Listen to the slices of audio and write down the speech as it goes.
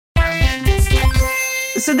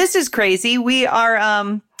So this is crazy. We're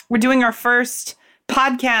doing our first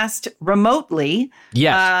podcast remotely.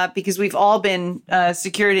 Yes. Because we've all been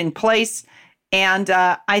secured in place. And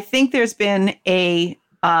I think there's been a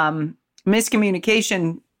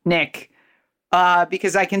miscommunication, Nick,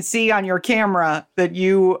 because I can see on your camera that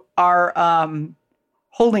you are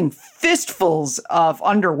holding fistfuls of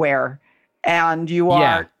underwear. And you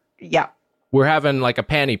are, yeah. We're having like a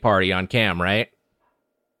panty party on cam, right?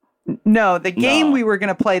 No, the game we were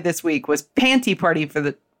going to play this week was Panty Party for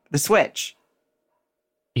the Switch.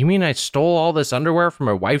 You mean I stole all this underwear from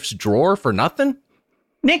my wife's drawer for nothing?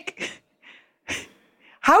 Nick,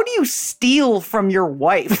 how do you steal from your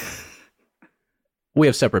wife? We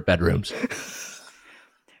have separate bedrooms.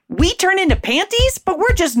 We turn into panties, but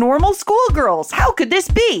we're just normal schoolgirls. How could this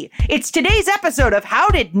be? It's today's episode of How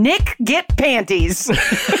Did Nick Get Panties?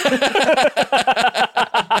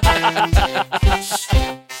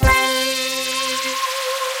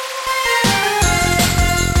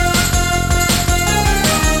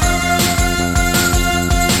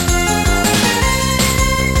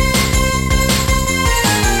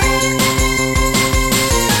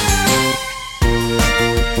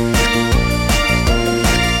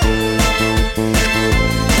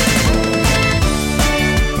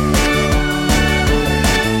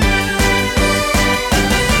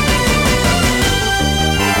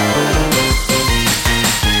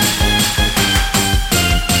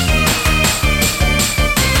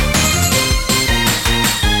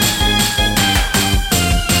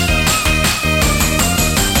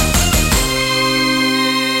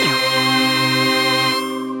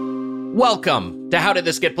 Welcome to How Did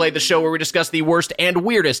This Get Played, the show where we discuss the worst and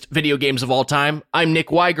weirdest video games of all time. I'm Nick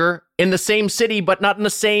Weiger, in the same city but not in the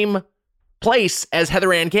same place as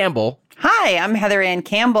Heather Ann Campbell. Hi, I'm Heather Ann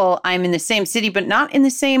Campbell. I'm in the same city but not in the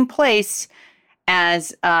same place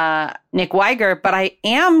as Nick Weiger, but I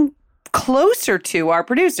am closer to our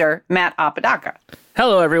producer, Matt Apodaca.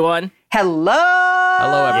 Hello, everyone. Hello!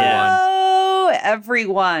 Hello, everyone. Hello,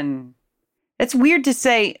 everyone. It's weird to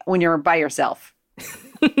say when you're by yourself.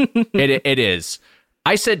 It is.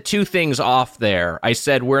 I said two things off there. I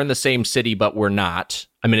said we're in the same city, but we're not.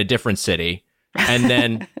 I'm in a different city. And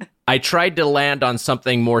then I tried to land on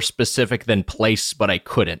something more specific than place, but I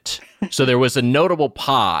couldn't. So there was a notable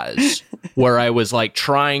pause where I was like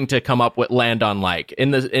trying to come up with land on like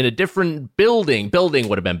in a different building. Building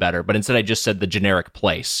would have been better, but instead I just said the generic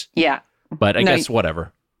place. Yeah. But I guess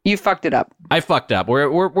whatever. You fucked it up. I fucked up.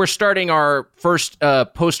 We're starting our first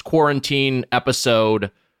post-quarantine episode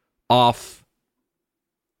off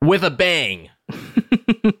with a bang.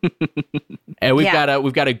 And we've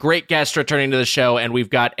got a great guest returning to the show, and we've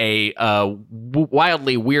got a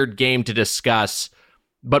wildly weird game to discuss.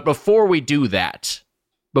 But before we do that,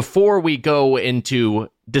 before we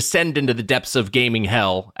descend into the depths of gaming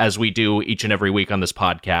hell, as we do each and every week on this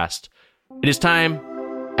podcast, it is time,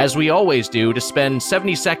 as we always do, to spend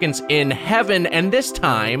 70 seconds in heaven. And this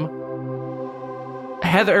time,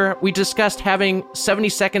 Heather, we discussed having 70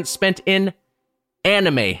 seconds spent in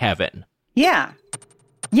anime heaven. Yeah.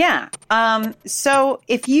 So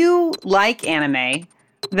if you like anime,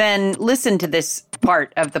 then listen to this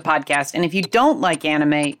part of the podcast. And if you don't like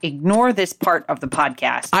anime, ignore this part of the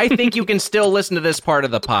podcast. I think you can still listen to this part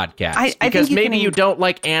of the podcast. Because maybe you don't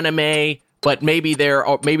like anime, but maybe there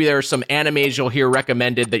are some animes you'll hear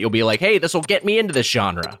recommended that you'll be like, hey, this will get me into this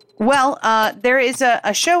genre. Well, there is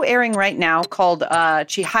a show airing right now called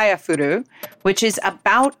Chihaya Furu, which is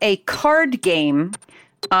about a card game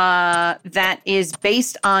that is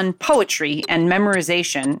based on poetry and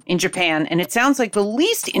memorization in Japan. And it sounds like the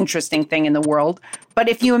least interesting thing in the world. But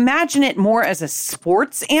if you imagine it more as a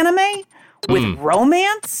sports anime with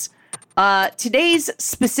romance, today's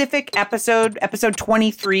specific episode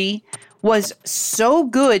 23, was so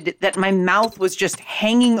good that my mouth was just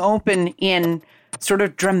hanging open in sort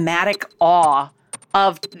of dramatic awe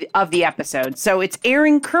of the episode. So it's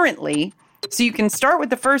airing currently. So you can start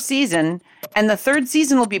with the first season, and the third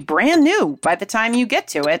season will be brand new by the time you get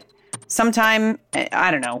to it. Sometime,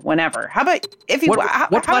 I don't know, whenever. How about if you?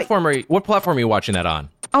 What platform are you watching that on?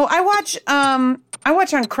 Oh, I watch on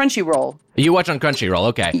Crunchyroll. You watch on Crunchyroll,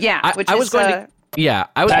 okay? Yeah, I was going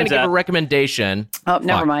to give a recommendation. Oh,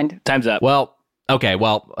 never mind. Time's up. Well, okay.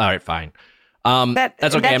 Well, all right, fine.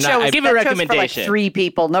 That's okay. Give a recommendation. For like 3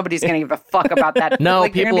 people. Nobody's going to give a fuck about that. No,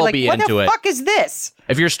 like, people will be into it. What the fuck is this?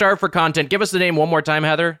 If you're starved for content, give us the name one more time,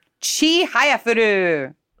 Heather. Chihaya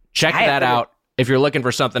Furu. Check that out if you're looking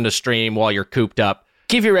for something to stream while you're cooped up.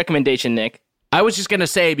 Give your recommendation, Nick. I was just going to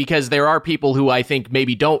say, because there are people who I think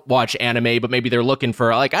maybe don't watch anime, but maybe they're looking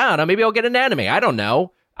for, like, I don't know, maybe I'll get an anime. I don't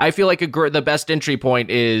know. I feel like the best entry point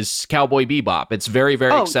is Cowboy Bebop. It's very,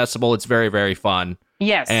 very accessible. It's very, very fun.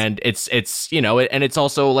 Yes. And it's and it's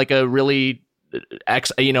also like a really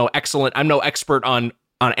excellent. I'm no expert on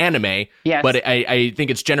anime, yes, but I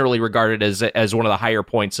think it's generally regarded as one of the higher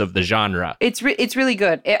points of the genre. It's really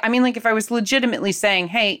good. I mean, like, if I was legitimately saying,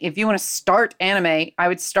 hey, if you want to start anime, I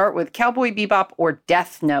would start with Cowboy Bebop or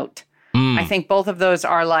Death Note. I think both of those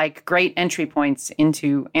are like great entry points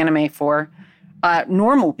into anime for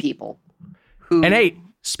normal people. And hey,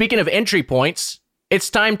 speaking of entry points, it's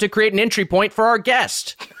time to create an entry point for our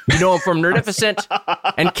guest. You know him from Nerdificent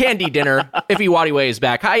and Candy Dinner. Ify Nwadiwe is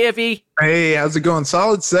back. Hi, Ify. Hey, how's it going?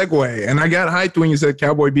 Solid segue. And I got hyped when you said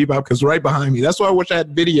Cowboy Bebop because right behind me. That's why I wish I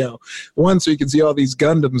had video. One, so you can see all these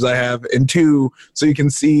Gundams I have. And two, so you can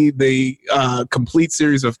see the complete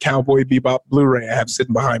series of Cowboy Bebop Blu-ray I have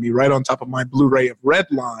sitting behind me right on top of my Blu-ray of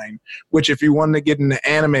Redline, which if you want to get into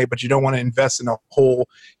anime but you don't want to invest in a whole,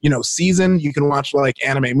 season, you can watch like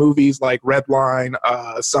anime movies like Redline,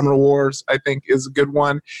 Summer Wars, I think is a good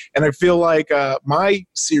one. And I feel like my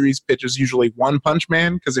series pitch is usually One Punch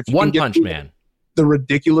Man because if you One can get Punch Man, the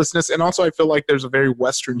ridiculousness, and also I feel like there's a very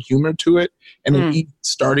Western humor to it, and an easy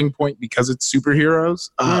starting point because it's superheroes.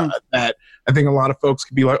 That I think a lot of folks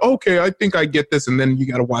could be like, okay, I think I get this, and then you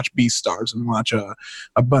got to watch Beastars and watch a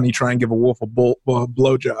bunny try and give a wolf a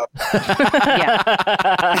blowjob.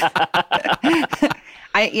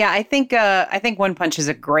 I think One Punch is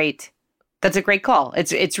that's a great call.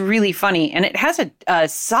 It's really funny, and it has a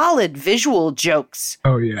solid visual jokes.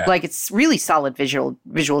 Oh yeah, like it's really solid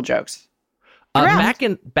visual jokes. Back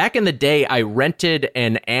in the day, I rented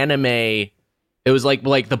an anime. It was like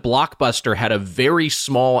the Blockbuster had a very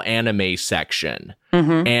small anime section,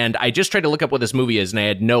 and I just tried to look up what this movie is, and I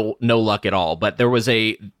had no luck at all. But there was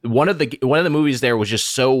one of the movies there was just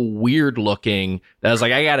so weird looking that I was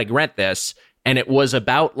like, I gotta rent this. And it was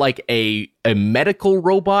about like a medical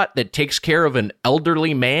robot that takes care of an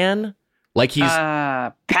elderly man. Like he's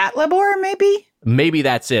Pat Labor, maybe? Maybe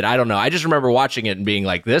that's it. I don't know. I just remember watching it and being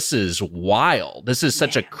like, this is wild. This is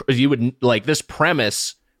such this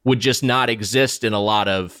premise would just not exist in a lot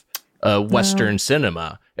of Western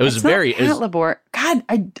cinema. It was very... Pat Labor. God,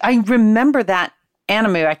 I remember that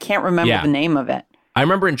anime. I can't remember the name of it. I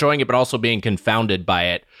remember enjoying it, but also being confounded by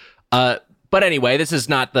it. But anyway, this is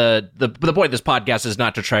not the point of this podcast is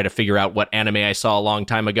not to try to figure out what anime I saw a long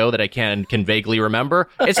time ago that I can vaguely remember.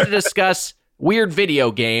 It's to discuss weird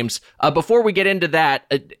video games. Before we get into that,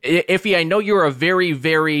 Ify, I know you're a very,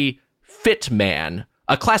 very fit man,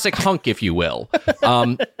 a classic hunk, if you will.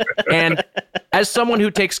 And as someone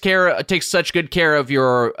who takes such good care of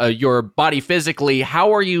your body physically,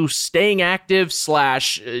 how are you staying active /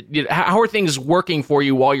 how are things working for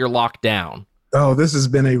you while you're locked down? Oh, this has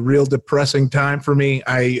been a real depressing time for me.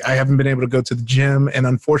 I haven't been able to go to the gym, and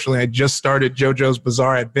unfortunately, I just started JoJo's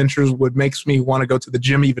Bizarre Adventures, which makes me want to go to the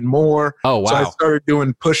gym even more. Oh, wow. So I started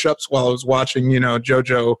doing push-ups while I was watching,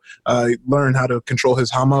 JoJo learn how to control his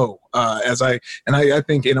hamo. I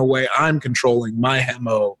think in a way I'm controlling my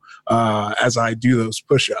hamo as I do those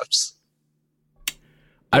push-ups.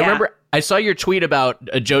 I remember I saw your tweet about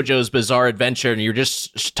JoJo's Bizarre Adventure, and you're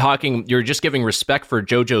just giving respect for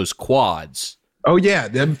JoJo's quads. Oh yeah,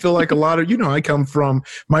 I feel like a lot of I come from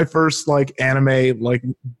my first like anime like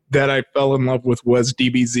that I fell in love with was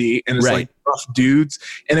DBZ, and it's like rough dudes,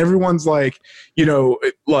 and everyone's like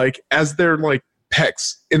like as they're like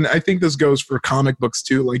pecs, and I think this goes for comic books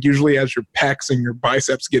too. Like usually as your pecs and your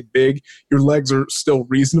biceps get big, your legs are still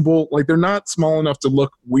reasonable. Like they're not small enough to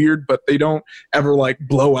look weird, but they don't ever like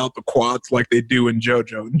blow out the quads like they do in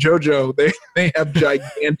JoJo. In JoJo, they have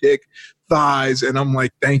gigantic thighs, and I'm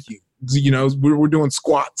like, thank you. We're doing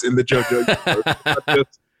squats in the JoJo universe, not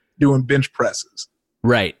just doing bench presses.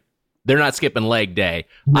 Right. They're not skipping leg day.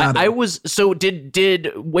 I was so did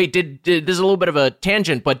this is a little bit of a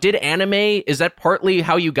tangent, but did anime, is that partly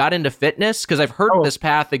how you got into fitness? Because I've heard this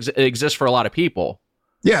path exists for a lot of people.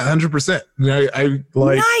 Yeah, 100%. I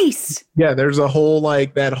like nice. Yeah, there's a whole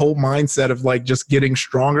like that whole mindset of like just getting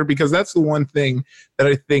stronger, because that's the one thing that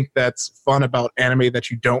I think that's fun about anime that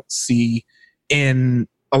you don't see in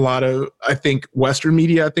a lot of Western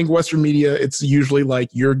media. I think Western media, it's usually like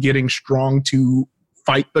you're getting strong to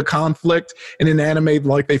fight the conflict, and in anime,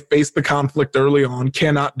 like they face the conflict early on,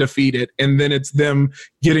 cannot defeat it, and then it's them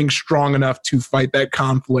getting strong enough to fight that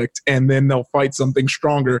conflict, and then they'll fight something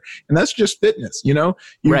stronger, and that's just fitness. You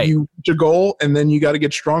reach a goal, and then you got to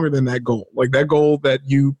get stronger than that goal. Like that goal that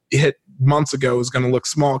you hit months ago is going to look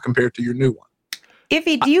small compared to your new one.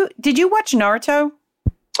 Ify, did you watch Naruto?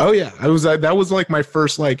 Oh yeah, that was like my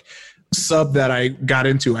first like sub that I got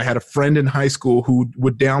into. I had a friend in high school who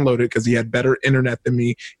would download it because he had better internet than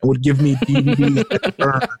me and would give me DVDs that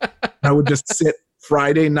burn. I would just sit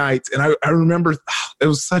Friday nights, and I remember it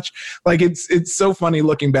was such like it's so funny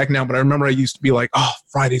looking back now, but I remember I used to be like, oh,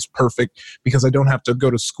 Friday's perfect because I don't have to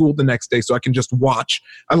go to school the next day, so I can just watch.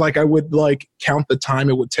 I would like count the time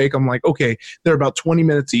it would take. I'm like, okay, they're about 20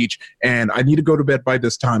 minutes each, and I need to go to bed by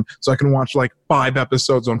this time so I can watch like 5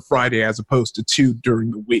 episodes on Friday as opposed to 2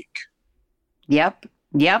 during the week. Yep.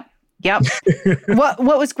 What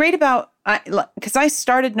was great about, because I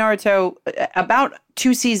started Naruto about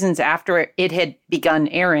 2 seasons after it had begun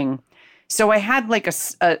airing, so I had like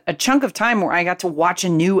a chunk of time where I got to watch a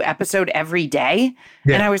new episode every day,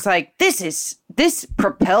 and I was like, this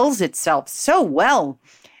propels itself so well,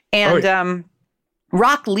 and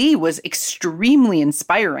Rock Lee was extremely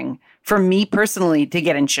inspiring for me personally to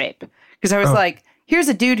get in shape, because I was like, here's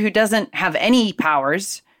a dude who doesn't have any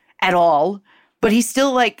powers at all, but he's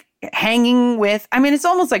still like hanging with, I mean, it's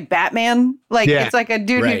almost like Batman. Like, it's like a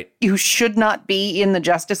dude who should not be in the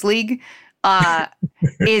Justice League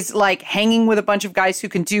is like hanging with a bunch of guys who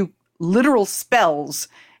can do literal spells.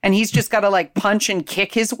 And he's just got to like punch and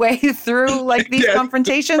kick his way through like these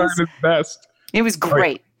confrontations. His best. It was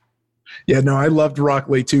great. Yeah, no, I loved Rock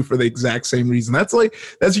Lee too for the exact same reason.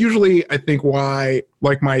 That's usually, I think, why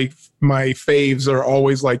like my faves are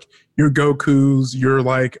always like your Gokus, your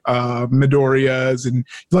like Midoriyas, and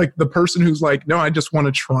like the person who's like, no, I just want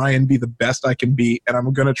to try and be the best I can be, and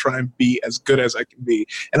I'm gonna try and be as good as I can be.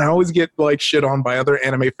 And I always get like shit on by other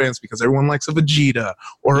anime fans because everyone likes a Vegeta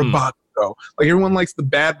or a Bakugo. Like everyone likes the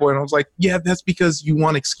bad boy, and I was like, yeah, that's because you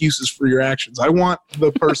want excuses for your actions. I want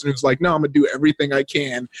the person who's like, no, I'm gonna do everything I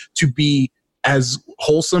can to be as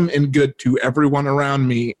wholesome and good to everyone around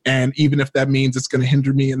me, and even if that means it's going to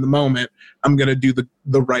hinder me in the moment, I'm going to do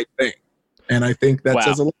the right thing. And I think that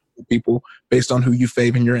says a lot to people based on who you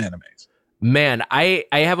fave in your animes. Man, I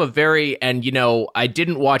have a very, and you know, I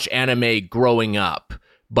didn't watch anime growing up,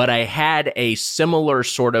 but I had a similar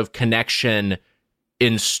sort of connection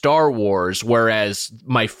in Star Wars, whereas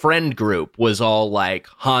my friend group was all like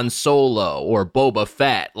Han Solo or Boba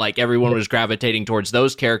Fett. Like everyone was gravitating towards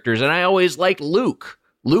those characters. And I always liked Luke.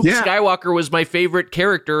 Luke Skywalker was my favorite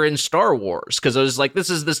character in Star Wars because I was like, this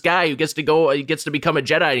is this guy who gets to become a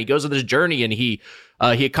Jedi, and he goes on this journey, and he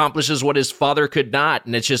accomplishes what his father could not.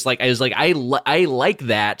 And it's just like, I was like, I like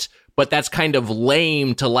that, but that's kind of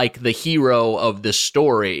lame to like the hero of the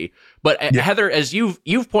story. But Heather, as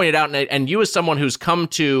you've pointed out, and you as someone who's come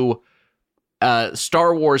to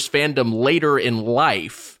Star Wars fandom later in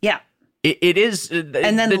life, it is, and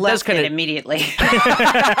then left it immediately.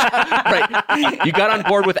 Right, you got on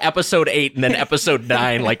board with episode 8, and then episode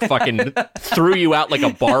 9 like fucking threw you out like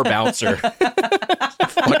a bar bouncer.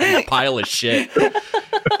 Fucking pile of shit.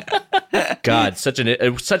 God, such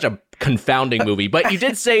a confounding movie. But you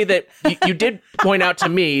did say that you did point out to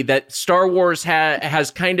me that Star Wars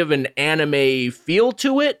has kind of an anime feel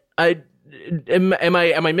to it. Am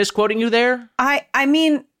I misquoting you there? I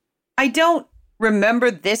mean, I don't remember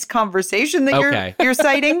this conversation that you're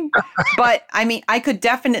citing, but I mean, I could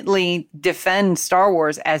definitely defend Star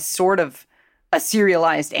Wars as sort of a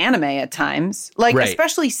serialized anime at times, like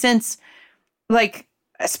especially since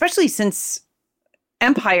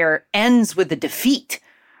Empire ends with a defeat.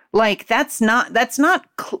 Like that's not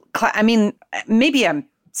I mean, maybe I'm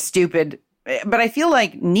stupid, but I feel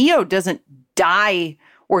like Neo doesn't die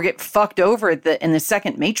or get fucked over in the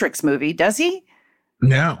second Matrix movie, does he?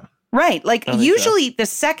 No. Right. Like usually the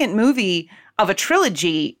second movie of a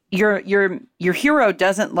trilogy, your hero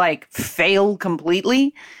doesn't like fail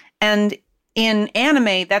completely. And in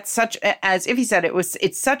anime, that's such, as Ify said,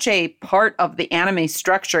 it's such a part of the anime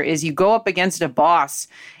structure is you go up against a boss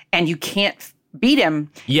and you can't beat him.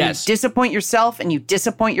 Yes. You disappoint yourself and you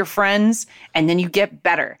disappoint your friends, and then you get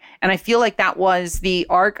better. And I feel like that was the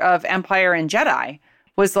arc of Empire and Jedi,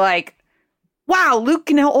 was like, wow, Luke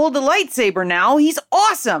can hold a lightsaber now. He's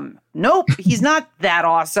awesome. Nope, he's not that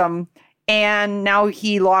awesome. And now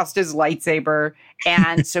he lost his lightsaber.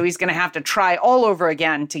 And so he's going to have to try all over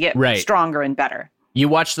again to get stronger and better. You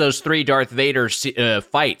watch those 3 Darth Vader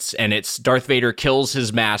fights, and it's Darth Vader kills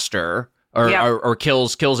his master or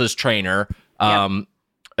kills his trainer. And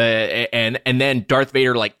then Darth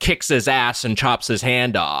Vader like kicks his ass and chops his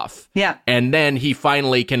hand off. Yeah. And then he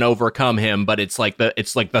finally can overcome him, but it's like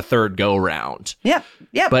the third go round. Yeah.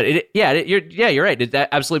 Yeah. But you're right. It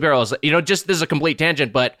absolutely parallels. You know, just this is a complete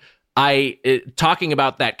tangent, but talking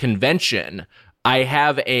about that convention, I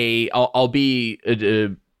have I'll be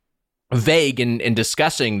vague in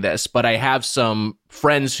discussing this, but I have some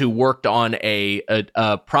friends who worked on a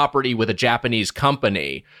property with a Japanese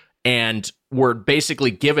company. and we're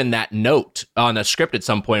basically given that note on a script at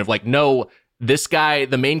some point of like, no, this guy,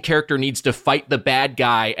 the main character, needs to fight the bad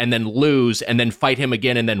guy and then lose and then fight him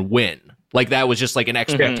again and then win. Like that was just like an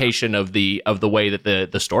expectation of the way that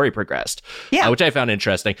the story progressed, which I found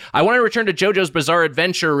interesting. I want to return to JoJo's Bizarre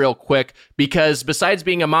Adventure real quick because besides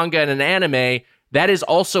being a manga and an anime, that is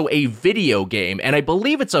also a video game, and I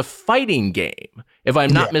believe it's a fighting game, if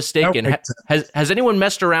I'm not mistaken. Has anyone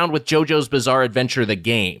messed around with JoJo's Bizarre Adventure, the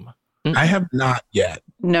game? I have not yet.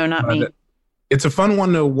 No, not me. It's a fun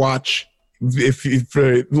one to watch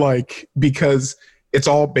because it's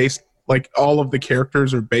all based, like all of the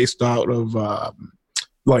characters are based out of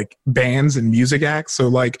like bands and music acts. So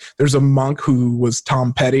like there's a monk who was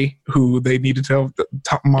Tom Petty, who they needed to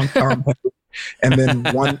have monk Tom Petty. And then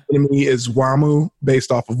one enemy is Wamu,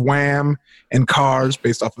 based off of Wham, and Cars,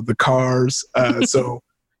 based off of the Cars. So,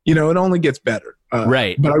 it only gets better.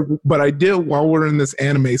 Right. But I did, while we're in this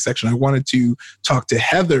anime section, I wanted to talk to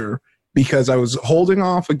Heather because I was holding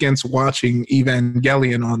off against watching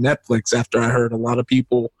Evangelion on Netflix after I heard a lot of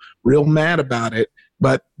people real mad about it.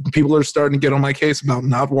 But people are starting to get on my case about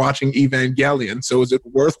not watching Evangelion. So is it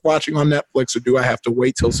worth watching on Netflix, or do I have to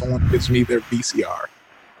wait till someone gives me their VCR?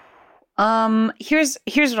 Here's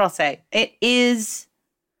what I'll say. It is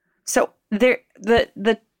so there.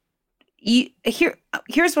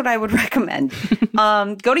 Here's what I would recommend.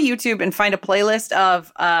 Go to YouTube and find a playlist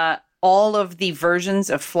of all of the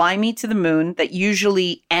versions of Fly Me to the Moon that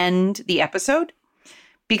usually end the episode,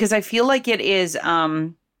 because I feel like it is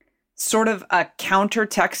sort of a counter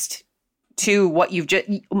text to what you've just.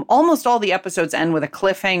 Almost all the episodes end with a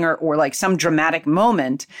cliffhanger or like some dramatic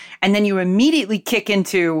moment, and then you immediately kick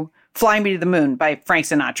into Fly Me to the Moon by Frank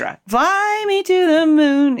Sinatra. Fly me to the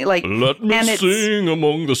moon. Like, let me sing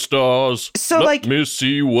among the stars. So let me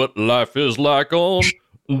see what life is like on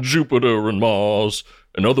Jupiter and Mars.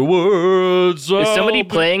 In other words, is somebody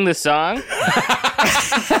playing the song?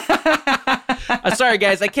 Sorry,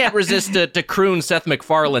 guys, I can't resist to croon Seth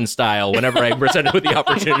MacFarlane style whenever I'm presented with the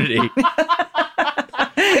opportunity.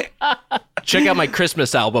 Check out my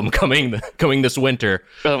Christmas album coming this winter.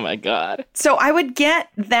 Oh my God. So I would get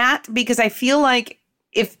that because I feel like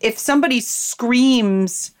if somebody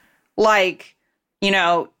screams like,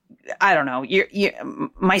 I don't know,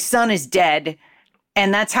 my son is dead,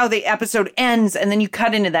 and that's how the episode ends, and then you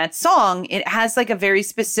cut into that song, it has like a very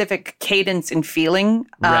specific cadence and feeling.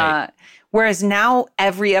 Right. Whereas now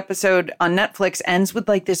every episode on Netflix ends with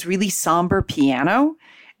like this really somber piano.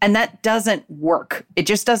 And that doesn't work. It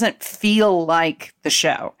just doesn't feel like the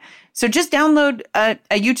show. So just download a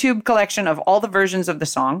YouTube collection of all the versions of the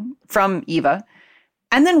song from Eva,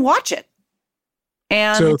 and then watch it.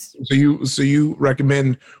 And so you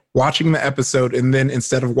recommend watching the episode and then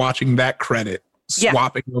instead of watching that credit,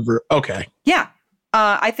 swapping over. Okay. Yeah.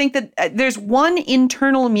 I think that there's one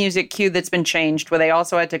internal music cue that's been changed where they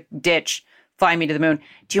also had to ditch Fly Me to the Moon.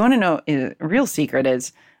 Do you want to know? A real secret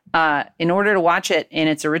is, in order to watch it in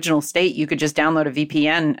its original state, you could just download a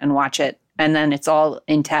VPN and watch it, and then it's all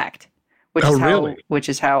intact. Which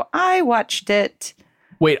is how I watched it.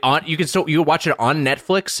 Wait, you watch it on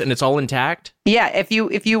Netflix and it's all intact? Yeah, if you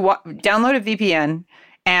download a VPN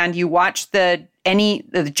and you watch the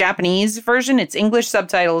Japanese version, it's English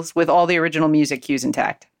subtitles with all the original music cues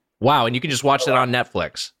intact. Wow, and you can just watch that on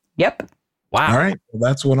Netflix. Yep. Wow. All right. Well,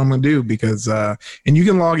 that's what I'm going to do because, and you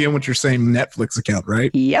can log in with your same Netflix account,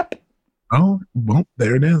 right? Yep. Oh, well,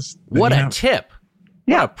 there it is. There what a tip.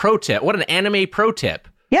 Yeah. What a pro tip. What an anime pro tip.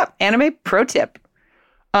 Yep. Anime pro tip.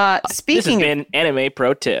 Speaking this has been Anime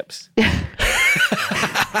Pro Tips.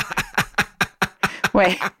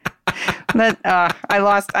 Wait. I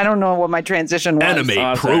lost. I don't know what my transition was.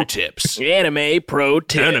 Anime pro tips. Anime pro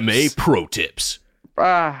tips. Anime pro tips.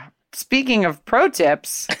 Speaking of pro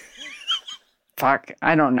tips. Fuck,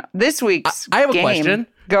 I don't know. This week's I have a game, question.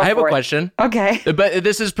 I have a question. Okay. But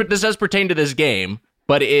this does pertain to this game,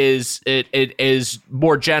 but it is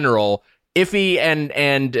more general. Ify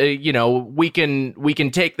and we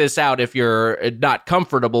can take this out if you're not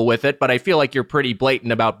comfortable with it, but I feel like you're pretty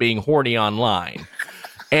blatant about being horny online.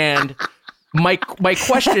 And my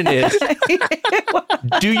question is,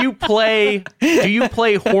 do you play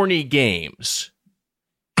horny games?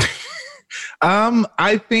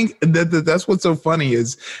 I think that's what's so funny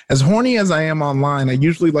is, as horny as I am online, I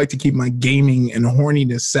usually like to keep my gaming and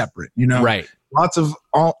horniness separate, Right. Lots of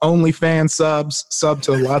OnlyFans sub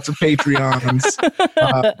to lots of Patreons.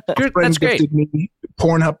 That's great.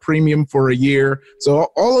 Pornhub Premium for a year. So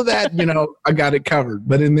all of that, I got it covered.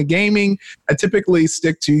 But in the gaming, I typically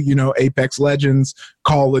stick to, Apex Legends,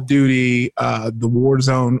 Call of Duty, the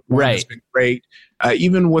Warzone one has been great.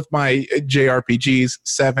 Even with my JRPGs,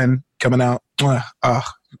 7 coming out,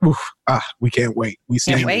 we can't wait. We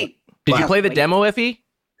can't wait. Did you play the demo, Ify?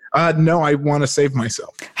 No, I want to save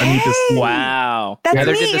myself. I need to. Wow. That's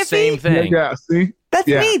Heather me, did the Ify. same thing. Yeah, see? That's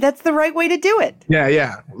me. That's the right way to do it.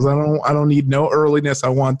 Yeah. I don't need no earliness. I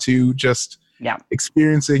want to just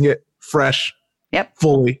experiencing it fresh. Yep.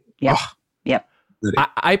 Fully. Yep. Oh, yep.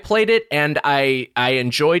 I played it and I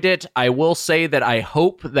enjoyed it. I will say that I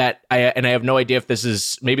hope that I have no idea if this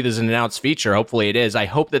is an announced feature. Hopefully it is. I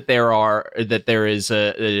hope that there is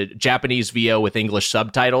a Japanese VO with English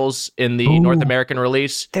subtitles in the North American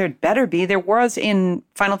release. There'd better be. There was in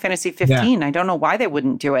Final Fantasy 15. I don't know why they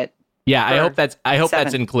wouldn't do it. Yeah, I hope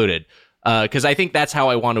that's included. Because I think that's how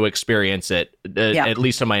I want to experience it, at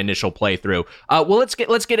least on my initial playthrough. Well, let's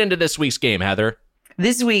get into this week's game, Heather.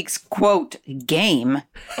 This week's quote game.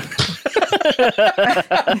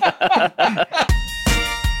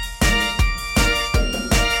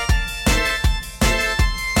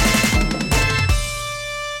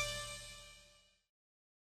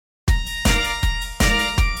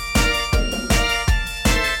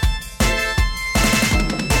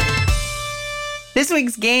 This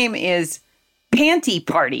week's game is Panty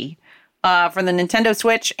Party from the Nintendo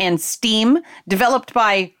Switch and Steam, developed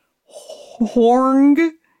by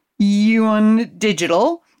Hong Yuan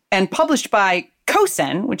Digital and published by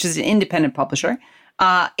Kosen, which is an independent publisher,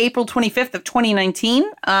 April 25th of 2019.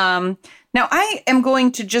 Now I am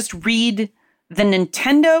going to just read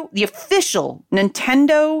the official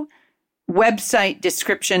Nintendo website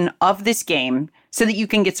description of this game so that you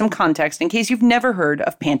can get some context in case you've never heard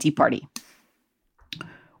of Panty Party.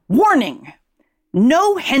 Warning!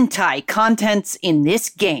 No hentai contents in this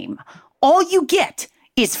game. All you get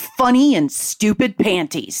is funny and stupid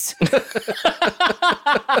panties. Then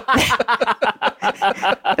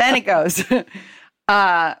it goes.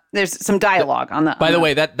 There's some dialogue on the. By the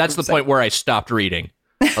way, that's the point where I stopped reading.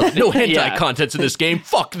 No hentai contents in this game.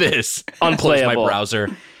 Fuck this. Unclose my browser.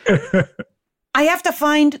 I have to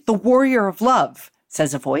find the Warrior of Love,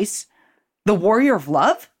 says a voice. The Warrior of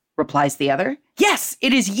Love? Replies the other. Yes,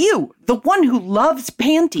 it is you, the one who loves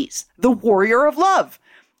panties, the Warrior of Love.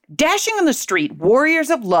 Dashing on the street, warriors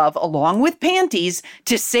of love along with panties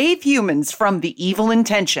to save humans from the evil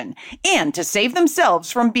intention and to save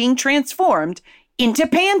themselves from being transformed into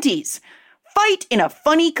panties. Fight in a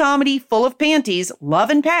funny comedy full of panties, love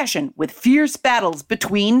and passion with fierce battles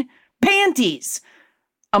between panties.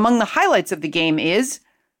 Among the highlights of the game is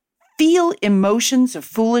feel emotions of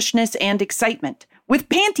foolishness and excitement with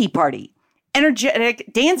Panty Party.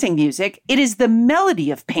 Energetic dancing music, it is the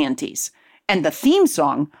melody of panties and the theme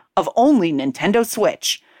song of only Nintendo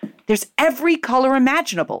Switch. There's every color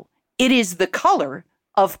imaginable. It is the color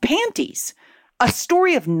of panties. A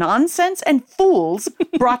story of nonsense and fools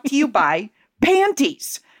brought to you by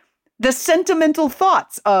panties. The sentimental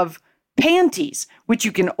thoughts of panties, which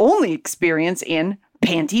you can only experience in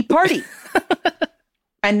Panty Party.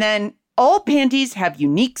 And then all panties have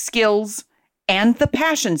unique skills and the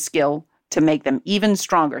passion skill to make them even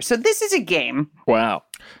stronger. So this is a game. Wow.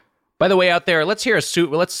 By the way, out there, let's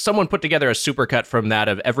someone put together a supercut from that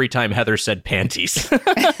of every time Heather said panties. I'm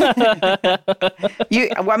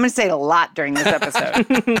going to say it a lot during this episode. I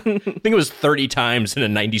think it was 30 times in a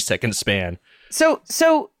 90-second span. So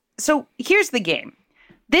here's the game.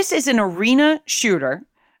 This is an arena shooter,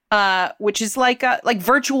 which is like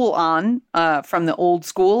Virtual On from the old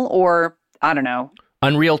school, or I don't know,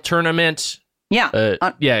 Unreal Tournament. Yeah,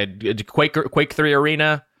 Quake 3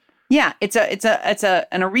 Arena. Yeah, it's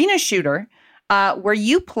an arena shooter where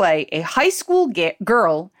you play a high school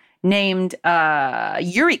girl named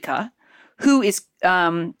Eureka, who is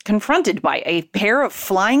confronted by a pair of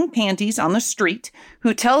flying panties on the street,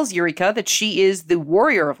 who tells Eureka that she is the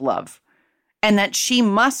Warrior of Love and that she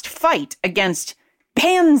must fight against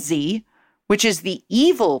Pansy, which is the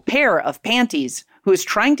evil pair of panties who is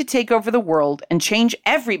trying to take over the world and change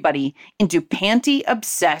everybody into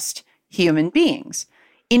panty-obsessed human beings.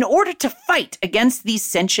 In order to fight against these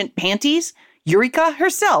sentient panties, Eureka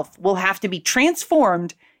herself will have to be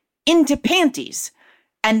transformed into panties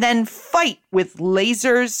and then fight with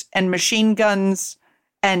lasers and machine guns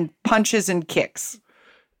and punches and kicks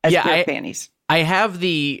as panties. I have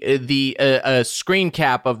the screen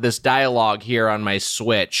cap of this dialogue here on my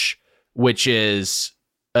Switch, which is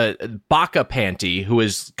Baka Panty, who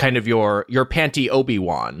is kind of your Panty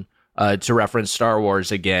Obi-Wan, to reference Star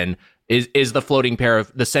Wars again. Is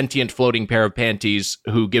the sentient floating pair of panties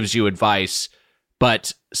who gives you advice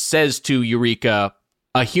but says to Eureka,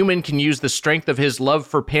 a human can use the strength of his love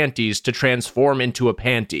for panties to transform into a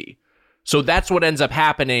panty. So that's what ends up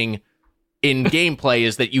happening in gameplay,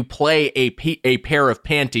 is that you play a pair of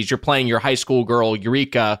panties. You're playing your high school girl,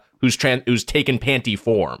 Eureka, who's taken panty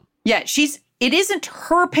form. Yeah, it isn't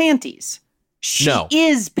her panties. She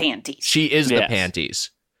is panties. She is the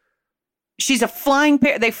panties. She's a flying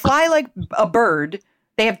pair. They fly like a bird.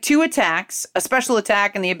 They have 2 attacks, a special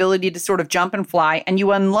attack and the ability to sort of jump and fly. And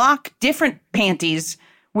you unlock different panties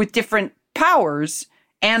with different powers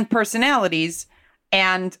and personalities.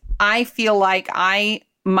 And I feel like I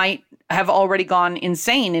might have already gone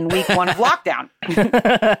insane in week 1 of lockdown.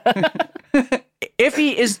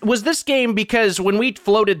 Ify, was this game, because when we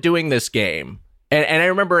floated doing this game, and I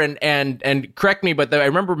remember, and correct me, but I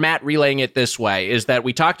remember Matt relaying it this way, is that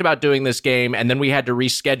we talked about doing this game, and then we had to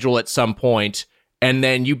reschedule at some point, and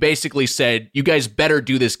then you basically said, you guys better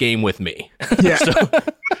do this game with me. Yeah.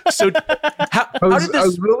 so how did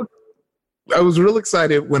this... I was real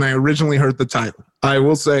excited when I originally heard the title. I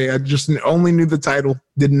will say I just only knew the title,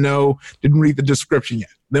 didn't read the description yet.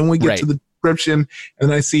 Then we get to the description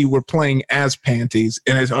and I see we're playing as panties.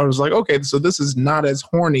 And I was like, okay, so this is not as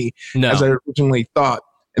horny as I originally thought.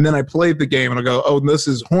 And then I played the game and I go, oh, this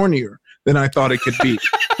is hornier than I thought it could be.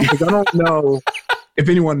 Because I don't know if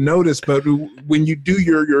anyone noticed, but when you do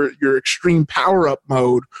your extreme power-up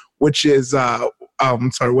mode, which is,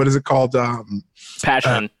 what is it called?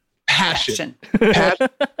 Passion. Passion.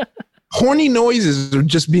 Horny noises are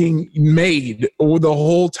just being made the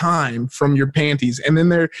whole time from your panties, and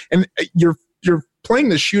then you're playing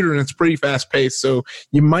the shooter and it's pretty fast paced, so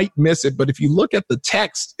you might miss it. But if you look at the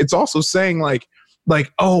text, it's also saying like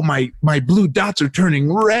oh, my blue dots are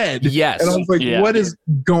turning red. Yes, and I was like, what is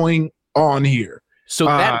going on here? So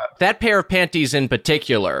that pair of panties in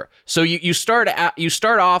particular. So you start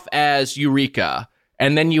off as Eureka.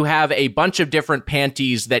 And then you have a bunch of different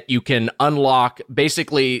panties that you can unlock.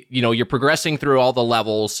 Basically, you're progressing through all the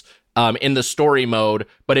levels in the story mode.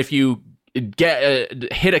 But if you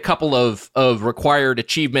hit a couple of required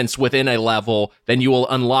achievements within a level, then you will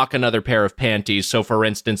unlock another pair of panties. So, for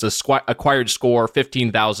instance, acquired score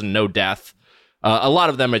 15,000, no death. A lot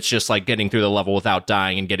of them, it's just like getting through the level without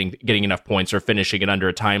dying and getting enough points or finishing it under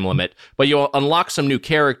a time limit. But you'll unlock some new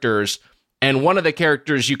characters. And one of the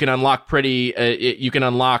characters you can unlock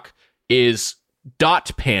is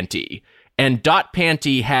Dot Panty, and Dot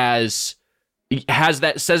Panty says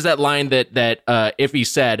that line that Ify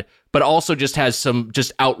said, but also just has some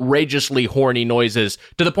just outrageously horny noises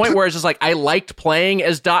to the point where it's just like, I liked playing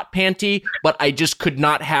as Dot Panty, but I just could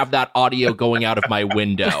not have that audio going out of my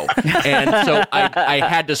window. And so I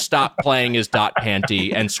had to stop playing as Dot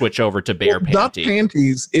Panty and switch over to Bear Panty. Dot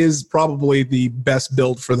Panties is probably the best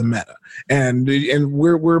build for the meta. And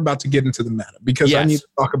we're about to get into the meta because I need to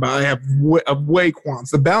talk about, I have way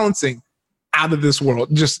quants. The balancing out of this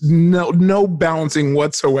world, just no balancing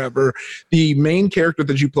whatsoever. The main character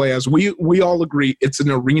that you play as, we all agree it's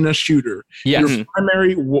an arena shooter. Yes. Your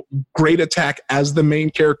primary great attack as the main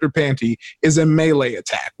character Panty is a melee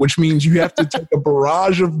attack, which means you have to take a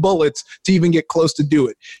barrage of bullets to even get close to do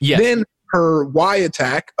it. Yes. Then her Y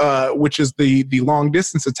attack, which is the long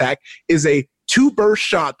distance attack, is a 2-burst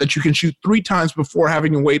shot that you can shoot 3 times before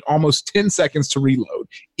having to wait almost 10 seconds to reload.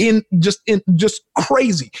 Just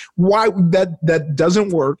crazy. Why that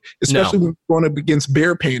doesn't work, especially when going up against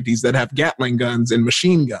Bear Panties that have Gatling guns and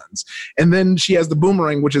machine guns. And then she has the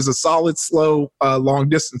boomerang, which is a solid, slow, long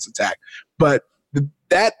distance attack. But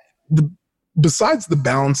besides the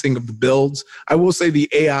balancing of the builds, I will say the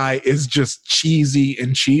AI is just cheesy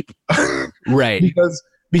and cheap. Right.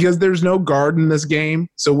 Because there's no guard in this game.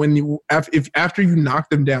 So when after you knock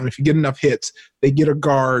them down, if you get enough hits, they get a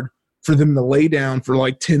guard for them to lay down for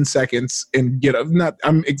like 10 seconds and get up.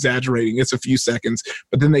 I'm exaggerating, it's a few seconds,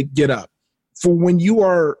 but then they get up. For when you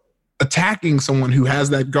are attacking someone who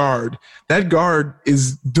has that guard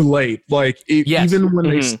is delayed. Like even when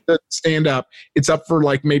they stand up, it's up for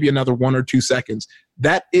like maybe another 1 or 2 seconds.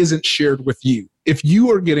 That isn't shared with you. If you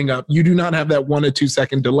are getting up, you do not have that 1 or 2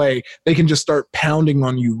 second delay. They can just start pounding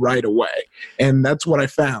on you right away. And that's what I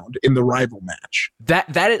found in the rival match.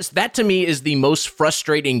 That to me is the most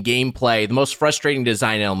frustrating gameplay, the most frustrating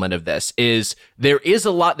design element of this is there is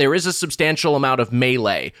a substantial amount of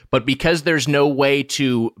melee, but because there's no way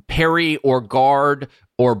to parry or guard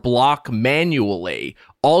or block manually,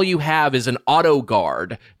 all you have is an auto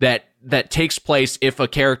guard that takes place if a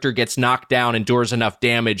character gets knocked down, endures enough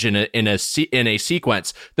damage in a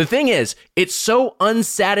sequence. The thing is, it's so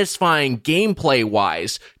unsatisfying gameplay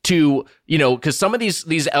wise to, because some of these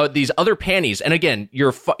other panties, and again,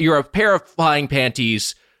 you're a pair of flying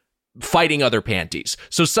panties fighting other panties.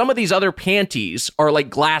 So some of these other panties are like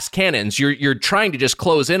glass cannons. You're trying to just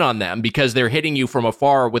close in on them because they're hitting you from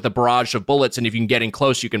afar with a barrage of bullets, and if you can get in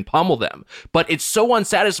close, you can pummel them. But it's so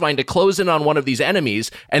unsatisfying to close in on one of these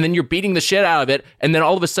enemies, and then you're beating the shit out of it, and then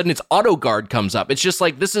all of a sudden its auto guard comes up. It's just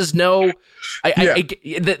like, this is no...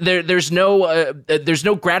 there's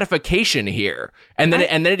no gratification here. And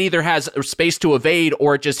then it either has space to evade,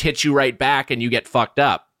 or it just hits you right back and you get fucked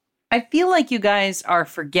up. I feel like you guys are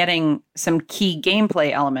forgetting some key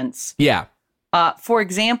gameplay elements. Yeah. For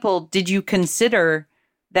example, did you consider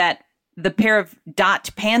that the pair of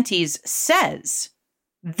dot panties says,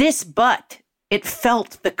 "This butt, it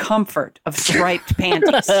felt the comfort of striped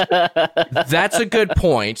panties." That's a good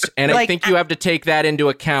point, and I think you have to take that into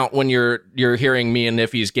account when you're hearing me and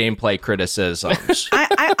Ify's gameplay criticisms.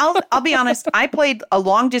 I'll be honest. I played a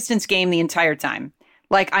long distance game the entire time.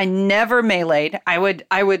 Like, I never meleeed. I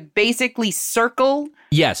would basically circle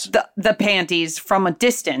the panties from a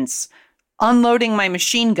distance, unloading my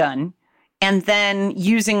machine gun, and then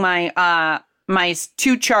using my my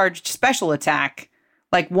 2-charged special attack,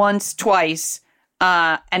 like once, twice,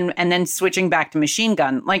 and then switching back to machine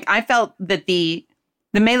gun. Like, I felt that the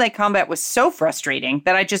melee combat was so frustrating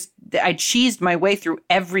that I cheesed my way through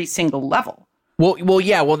every single level.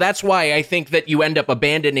 Well, that's why I think that you end up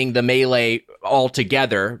abandoning the melee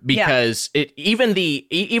altogether, because even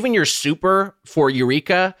your super for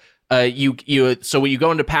Eureka, so when you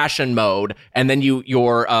go into passion mode, and then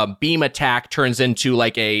your beam attack turns into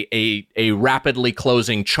like a rapidly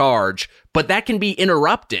closing charge, but that can be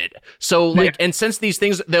interrupted. So and since these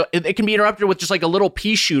things, it can be interrupted with just like a little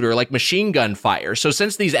pea shooter, like machine gun fire. So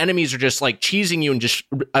since these enemies are just like cheesing you and just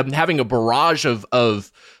having a barrage of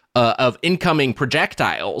incoming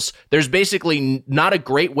projectiles, there's basically not a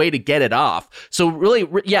great way to get it off. So really,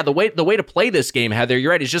 the way to play this game, Heather,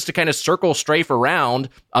 you're right, is just to kind of circle, strafe around,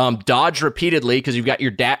 dodge repeatedly, because you've got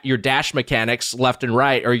your dash mechanics left and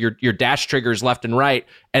right, or your dash triggers left and right,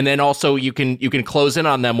 and then also you can close in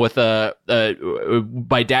on them with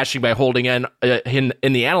by dashing, by holding in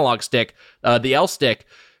the analog stick, the L stick,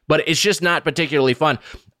 but it's just not particularly fun.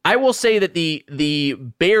 I will say that the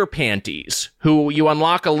bear panties, who you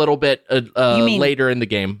unlock a little bit later in the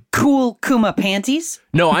game. Cool Kuma panties?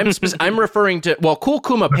 No, I'm referring to, Cool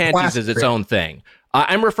Kuma panties is its own thing.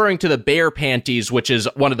 I'm referring to the bear panties, which is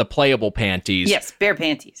one of the playable panties. Yes, bear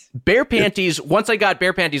panties. Bear panties, once I got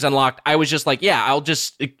bear panties unlocked, I was just like,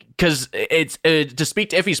 because it's, to speak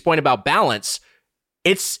to Ify's point about balance,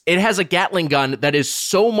 it has a Gatling gun that is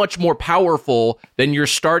so much more powerful than your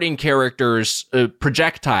starting character's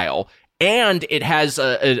projectile, and it has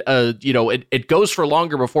it goes for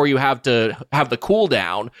longer before you have to have the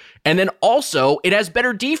cooldown, and then also it has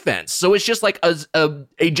better defense. So it's just like a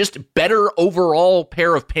just better overall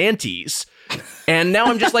pair of panties. And now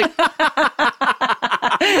I'm just like,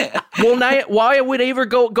 well, now, why would I ever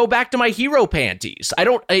go back to my hero panties?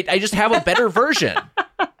 I just have a better version.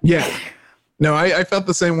 Yeah. No, I felt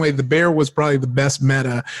the same way. The bear was probably the best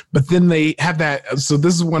meta, but then they have that. So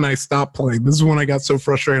this is when I stopped playing. This is when I got so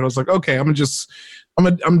frustrated. I was like, okay, I'm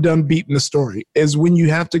done beating the story. Is when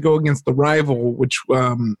you have to go against the rival, which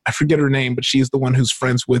I forget her name, but she's the one who's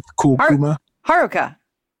friends with Cool Kuma. Haruka.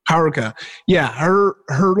 Yeah, her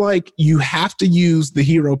like, you have to use the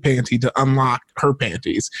hero panty to unlock her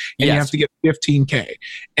panties, and you have to get 15k.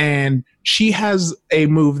 And she has a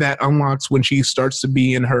move that unlocks when she starts to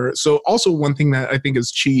be in her. So also one thing that I think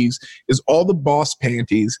is cheese is all the boss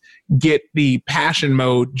panties get the passion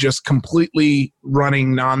mode just completely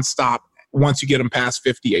running nonstop once you get them past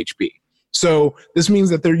 50 HP. So this means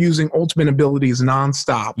that they're using ultimate abilities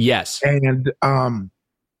nonstop. Yes. And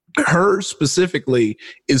her specifically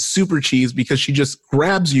is super cheese because she just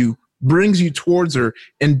grabs you, brings you towards her,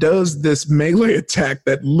 and does this melee attack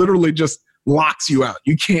that literally just locks you out.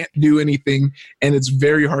 You can't do anything, and it's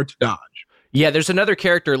very hard to dodge. Yeah, there's another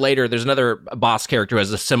character later. There's another boss character who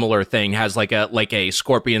has a similar thing, has like a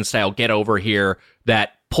scorpion style get over here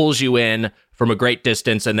that pulls you in from a great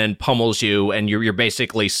distance and then pummels you, and you're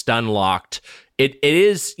basically stun locked.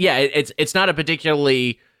 It's not a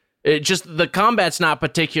particularly just the combat's not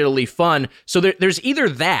particularly fun. So there's either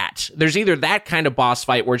that kind of boss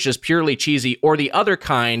fight where it's just purely cheesy, or the other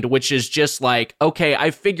kind, which is just like, okay,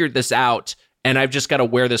 I figured this out, and I've just got to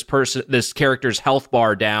wear this character's health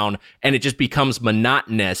bar down, and it just becomes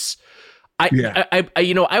monotonous. I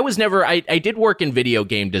did work in video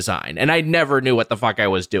game design, and I never knew what the fuck I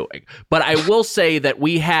was doing. But I will say that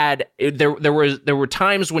we had there were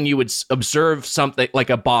times when you would observe something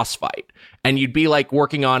like a boss fight, and you'd be like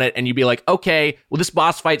working on it, and you'd be like, okay, well, this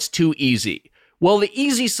boss fight's too easy. Well, the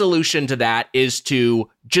easy solution to that is to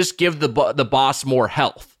just give the boss more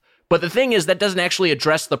health. But the thing is, that doesn't actually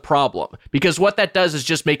address the problem, because what that does is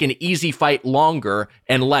just make an easy fight longer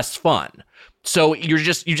and less fun. So you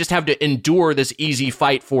just have to endure this easy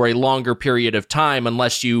fight for a longer period of time,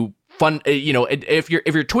 unless you if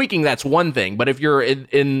you're tweaking, that's one thing. But if you're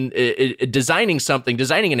in designing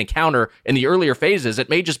an encounter in the earlier phases, it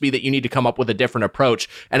may just be that you need to come up with a different approach.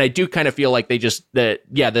 And I do kind of feel like the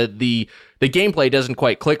gameplay doesn't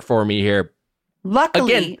quite click for me here.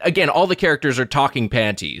 Luckily, again, all the characters are talking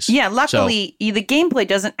panties. Yeah, luckily, the gameplay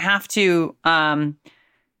doesn't have to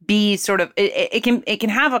be sort of. It can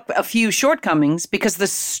have a few shortcomings because the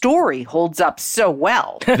story holds up so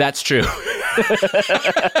well. That's true.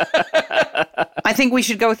 I think we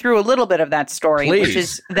should go through a little bit of that story, Please. Which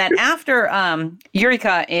is that after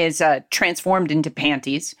Eureka is transformed into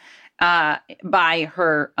panties by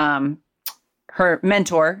her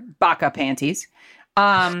mentor, Baka Panties.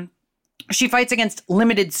 She fights against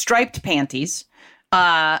Limited Striped Panties,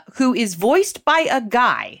 who is voiced by a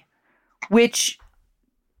guy, which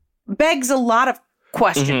begs a lot of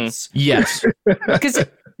questions. Mm-hmm. Yes. Because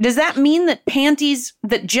does that mean that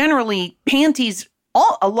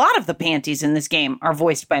a lot of the panties in this game are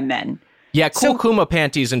voiced by men? Yeah, Kuma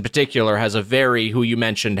Panties in particular has a very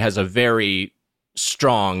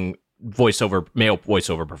strong male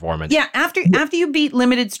voiceover performance. Yeah, after you beat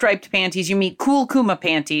Limited Striped Panties, you meet Cool Kuma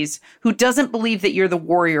Panties, who doesn't believe that you're the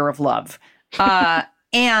warrior of love.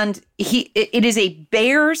 And it is a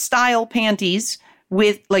bear style panties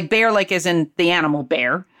with bear as in the animal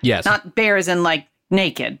bear. Yes. Not bear as in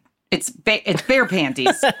naked. It's bear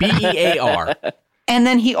panties. BEAR. And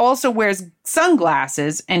then he also wears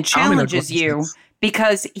sunglasses and challenges you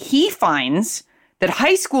because he finds that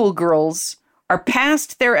high school girls are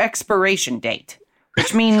past their expiration date,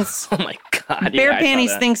 which means Oh my God. Bear yeah,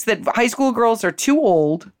 Panties thinks that high school girls are too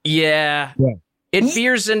old. Yeah. It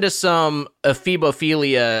veers into some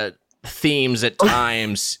ephebophilia themes at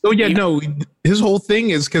times. Oh yeah, no. His whole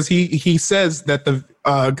thing is because he says that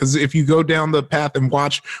because if you go down the path and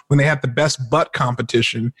watch when they have the best butt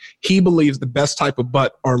competition, he believes the best type of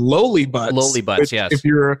butt are lowly butts. Lowly butts, which, yes. If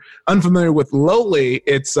you're unfamiliar with lowly,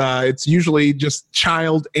 it's usually just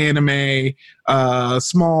child anime,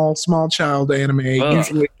 small child anime.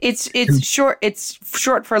 Usually, It's short. It's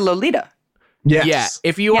short for Lolita. yes. Yeah,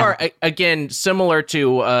 if you are, again, similar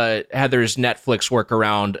to Heather's Netflix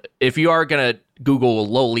workaround, if you are going to Google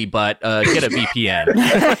lowly butt, get a VPN.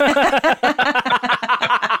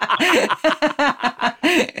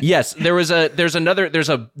 Yes, there's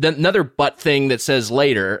another butt thing that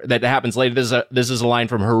happens later. This is a line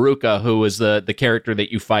from Haruka, who is the character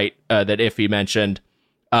that you fight, that Ify mentioned.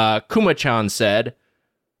 Kuma-chan said,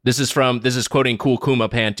 this is quoting Cool Kuma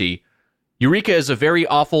Panty, Eureka is a very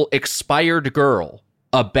awful expired girl,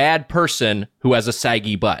 a bad person who has a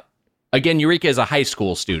saggy butt. Again, Eureka is a high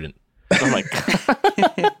school student. Oh my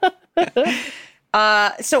God.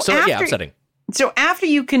 Upsetting. So after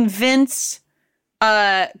you convince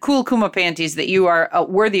Cool Kuma Panties that you are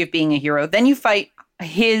worthy of being a hero, then you fight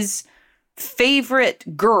his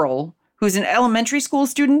favorite girl, who's an elementary school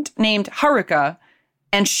student named Haruka,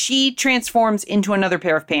 and she transforms into another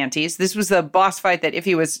pair of panties. This was the boss fight that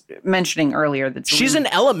Ify was mentioning earlier. She's an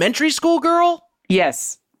elementary school girl?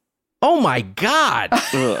 Yes. Oh my God.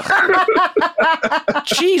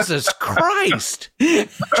 Jesus Christ.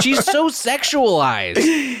 She's so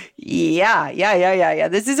sexualized. Yeah.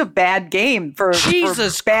 This is a bad game for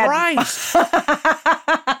Jesus Christ.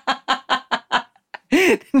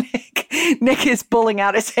 Nick is pulling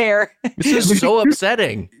out his hair. This is so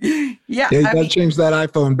upsetting. Yeah, you gotta change that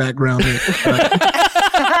iPhone background.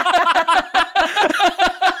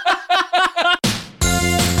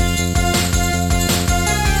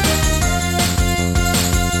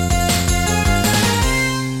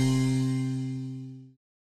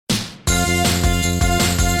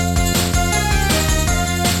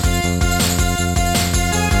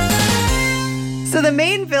 So the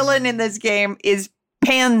main villain in this game is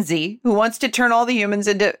Pansy, who wants to turn all the humans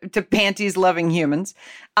into panties-loving humans.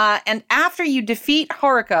 And after you defeat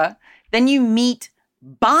Haruka, then you meet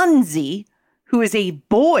Bonzi, who is a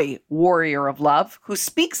boy warrior of love, who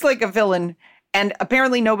speaks like a villain, and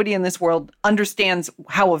apparently nobody in this world understands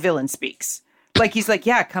how a villain speaks. He's like,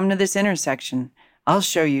 yeah, come to this intersection. I'll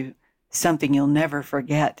show you something you'll never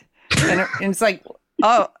forget. And it's like,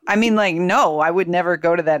 oh, no, I would never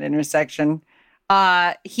go to that intersection.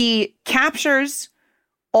 He captures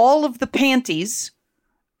all of the panties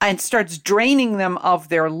and starts draining them of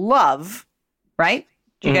their love, right?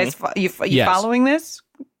 You guys, you Yes. following this?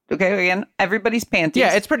 Okay, again, everybody's panties.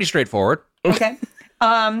 Yeah, it's pretty straightforward. Okay.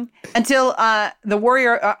 Until the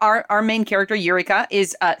warrior, our main character, Eureka,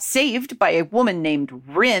 is saved by a woman named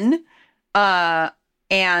Rin.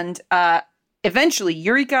 And eventually,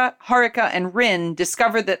 Eureka, Haruka, and Rin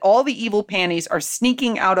discover that all the evil panties are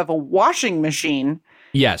sneaking out of a washing machine.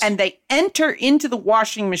 Yes. And they enter into the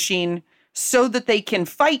washing machine so that they can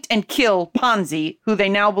fight and kill Ponzi, who they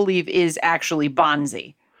now believe is actually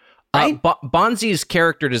Bonzi. Right? Bonzi's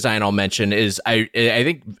character design, I'll mention, is I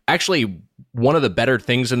think actually one of the better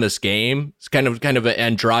things in this game. It's kind of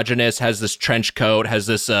androgynous, has this trench coat, has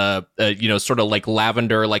this sort of like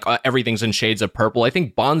lavender, like everything's in shades of purple. I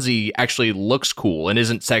think Bonzi actually looks cool and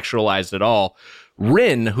isn't sexualized at all.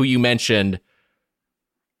 Rin, who you mentioned,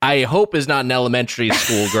 I hope is not an elementary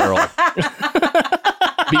school girl.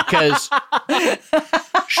 Because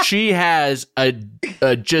she has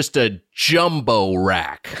just a jumbo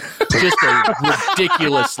rack, just a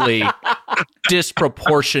ridiculously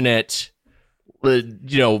disproportionate,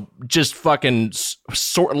 just fucking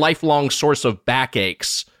lifelong source of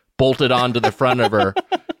backaches bolted onto the front of her.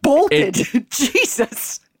 Bolted,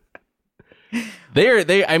 Jesus.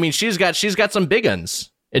 I mean, she's got some big uns.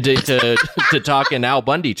 To talk in Al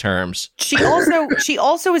Bundy terms. She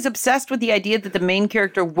also is obsessed with the idea that the main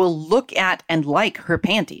character will look at and like her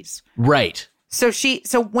panties. Right. So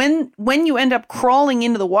when you end up crawling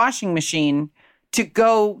into the washing machine to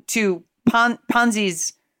go to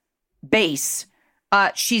Ponzi's base,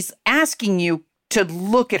 she's asking you to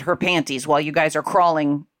look at her panties while you guys are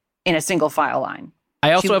crawling in a single file line.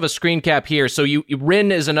 I also have a screen cap here. So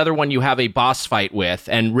Rin is another one you have a boss fight with,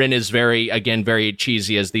 and Rin is very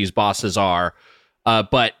cheesy as these bosses are.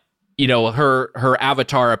 But her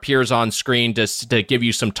avatar appears on screen to give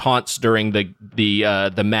you some taunts during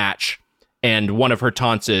the match, and one of her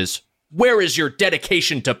taunts is, "Where is your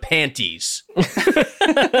dedication to panties?"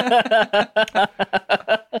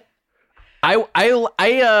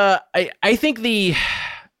 I think the.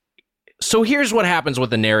 So here's what happens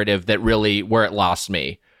with the narrative that really where it lost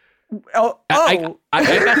me. I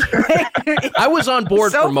was on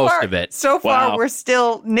board for most of it. So far, we're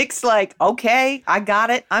still, Nick's like, okay, I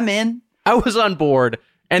got it. I'm in. I was on board.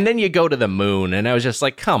 And then you go to the moon. And I was just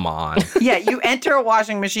like, come on. Yeah, you enter a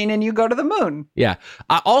washing machine and you go to the moon. Yeah.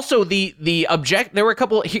 Also, there were a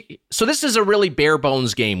couple. So this is a really bare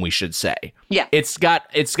bones game, we should say. Yeah. It's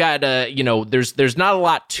got there's not a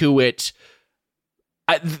lot to it.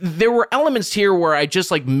 There were elements here where I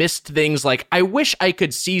just missed things. I wish I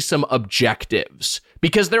could see some objectives,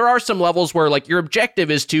 because there are some levels where your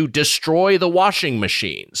objective is to destroy the washing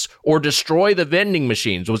machines or destroy the vending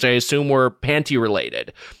machines, which I assume were panty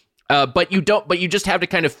related. But you just have to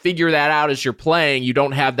kind of figure that out as you're playing. You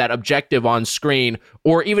don't have that objective on screen,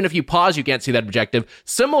 or even if you pause, you can't see that objective.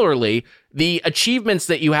 Similarly, the achievements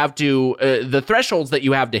that you have to, the thresholds that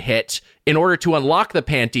you have to hit in order to unlock the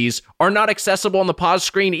panties are not accessible on the pause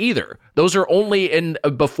screen either. Those are only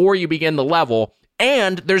before you begin the level,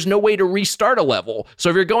 and there's no way to restart a level.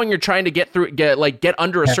 So if you're trying to get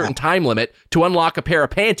under a certain time limit to unlock a pair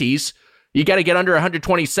of panties, you got to get under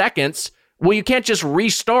 120 seconds. Well, you can't just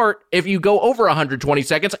restart if you go over 120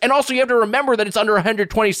 seconds. And also you have to remember that it's under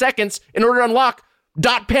 120 seconds in order to unlock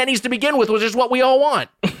dot panties to begin with, which is what we all want.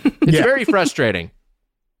 It's very frustrating.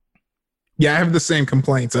 Yeah, I have the same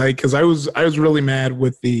complaints. Because I was really mad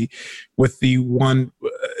with the one.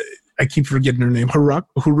 I keep forgetting her name.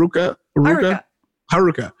 Haruka.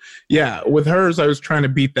 Yeah, with hers, I was trying to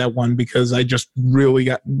beat that one because I just really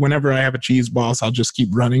got. Whenever I have a cheese boss, I'll just keep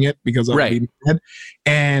running it because I'll be mad.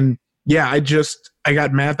 And yeah, I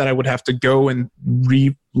got mad that I would have to go and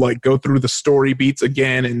go through the story beats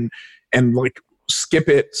again and skip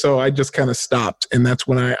it. So I just kind of stopped. And that's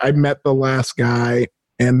when I met the last guy,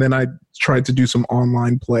 and then I tried to do some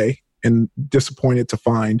online play and disappointed to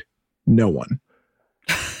find no one.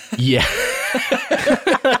 Yeah.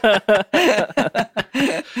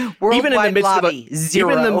 Even in the midst lobby, of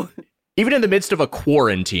zero. Even in the midst of a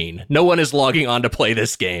quarantine, no one is logging on to play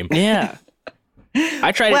this game. Yeah.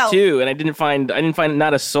 I tried it too, and I didn't find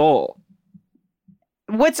not a soul.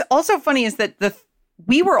 What's also funny is that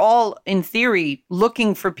we were all, in theory,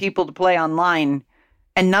 looking for people to play online,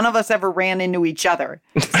 and none of us ever ran into each other.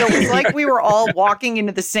 So it was like we were all walking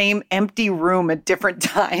into the same empty room at different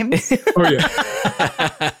times. Oh, yeah.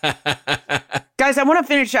 Guys, I want to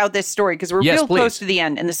finish out this story because we're real close to the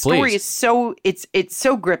end, and the story is so it's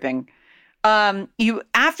so gripping.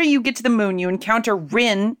 After you get to the moon, you encounter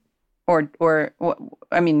Rin, or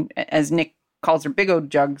I mean, as Nick calls her, Big O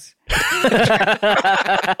Jugs. You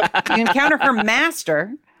encounter her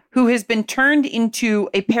master, who has been turned into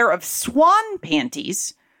a pair of swan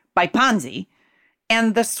panties by Ponzi.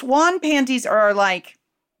 And the swan panties are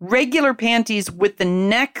regular panties with the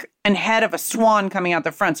neck and head of a swan coming out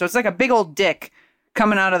the front. So it's like a big old dick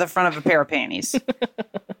coming out of the front of a pair of panties.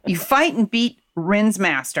 You fight and beat Rin's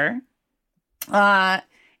master.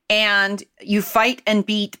 And you fight and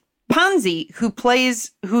beat Pansy,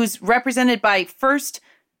 who's represented by first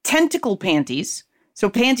tentacle panties. So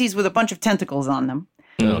panties with a bunch of tentacles on them.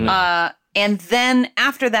 Mm-hmm. And then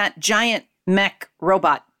after that, giant mech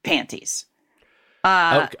robot panties.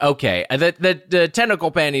 Okay. The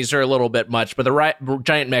tentacle panties are a little bit much, but the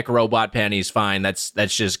giant mech robot panties, fine. That's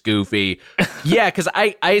just goofy. Yeah, because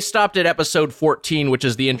I stopped at episode 14, which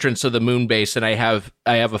is the entrance to the moon base, and I have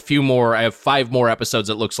a few more. I have 5 more episodes,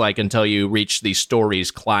 it looks like, until you reach the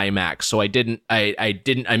story's climax. So I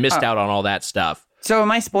missed out on all that stuff. So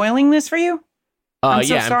am I spoiling this for you? I'm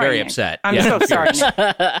very upset. I'm so sorry.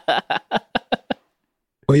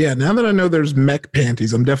 Well, yeah, now that I know there's mech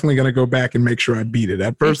panties, I'm definitely going to go back and make sure I beat it.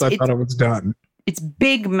 At first, I thought it was done. It's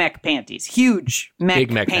big mech panties. Huge mech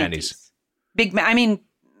panties.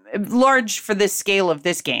 Large for this scale of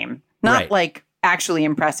this game. Not like actually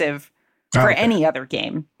impressive for any other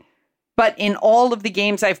game. But in all of the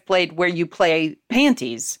games I've played where you play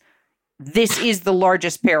panties, this is the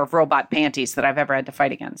largest pair of robot panties that I've ever had to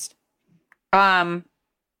fight against. When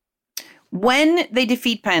they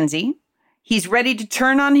defeat Pansy, he's ready to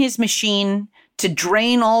turn on his machine to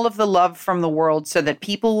drain all of the love from the world so that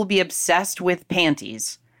people will be obsessed with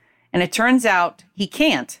panties. And it turns out he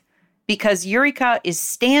can't, because Eureka is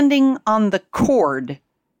standing on the cord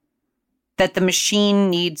that the machine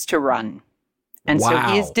needs to run. And so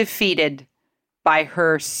he is defeated by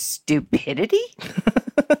her stupidity?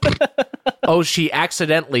 Oh, she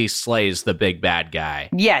accidentally slays the big bad guy.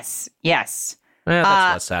 Yes. That's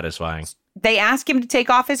less satisfying. They ask him to take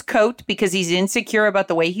off his coat because he's insecure about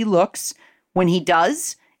the way he looks. When he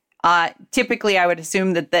does, typically I would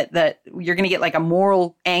assume that you're going to get like a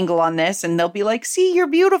moral angle on this, and they'll be like, see, you're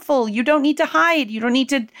beautiful. You don't need to hide. You don't need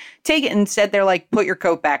to take it. Instead, they're like, put your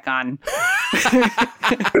coat back on.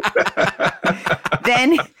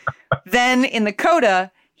 Then in the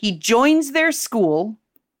coda, he joins their school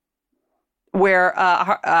where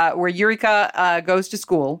Eureka goes to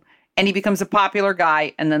school. And he becomes a popular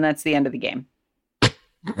guy, and then that's the end of the game.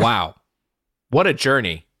 Wow. What a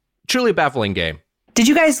journey. Truly baffling game. Did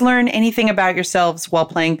you guys learn anything about yourselves while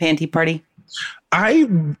playing Panty Party? I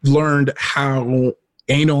learned how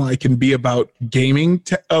anal I can be about gaming.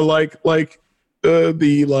 What am I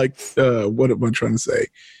trying to say?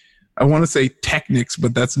 I want to say techniques,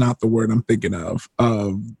 but that's not the word I'm thinking of.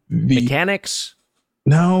 Mechanics?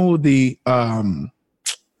 No, the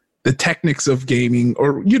techniques of gaming,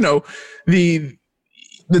 or the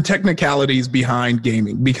technicalities behind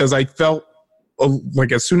gaming, because I felt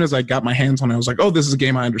like as soon as I got my hands on it, I was like, oh, this is a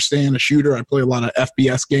game I understand, a shooter. I play a lot of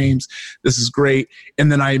FPS games. This is great.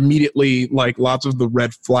 And then I immediately, like, lots of the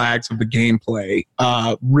red flags of the gameplay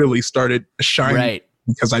really started shining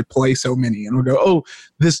because I play so many, and I'll go, oh,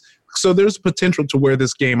 this. So there's potential to where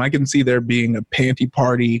this game, I can see there being a Panty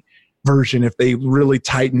Party version if they really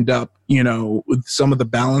tightened up, with some of the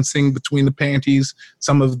balancing between the panties.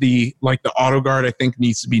 Some of the, like the auto guard, I think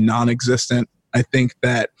needs to be non-existent. I think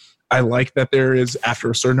that I like that there is,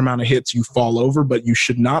 after a certain amount of hits, you fall over, but you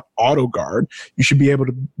should not auto guard. You should be able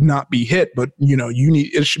to not be hit, but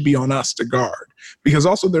it should be on us to guard, because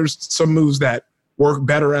also there's some moves that work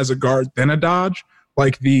better as a guard than a dodge.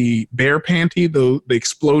 Like the bear panty, the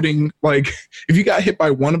exploding, like if you got hit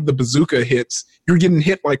by one of the bazooka hits, you're getting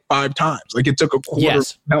hit like 5 times. Like it took a quarter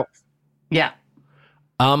of health. Yeah.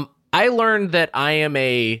 I learned that I am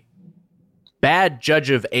a bad judge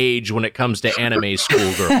of age when it comes to anime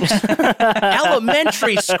schoolgirls.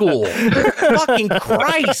 Elementary school. Fucking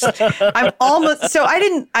Christ.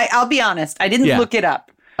 I'll be honest, I didn't look it up.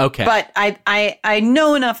 Okay. But I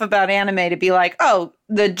know enough about anime to be like, oh,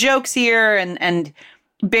 the jokes here and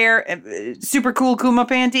Bear, super cool Kuma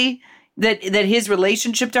Panty, that his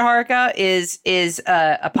relationship to Haruka is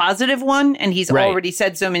a positive one, and he's already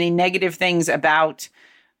said so many negative things about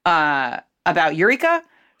Eureka.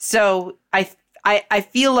 So I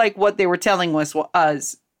feel like what they were telling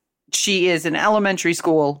us she is an elementary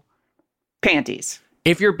school panties.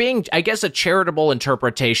 If you're being, I guess, a charitable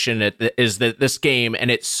interpretation is that this game, and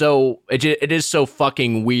it is so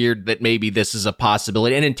fucking weird that maybe this is a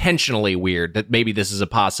possibility, and intentionally weird that maybe this is a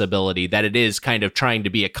possibility, that it is kind of trying to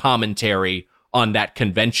be a commentary on that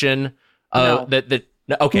convention. No.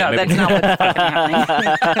 Okay. No, that's not what's fucking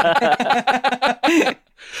happening.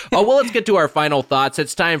 Oh, well, let's get to our final thoughts.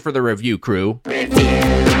 It's time for the review crew.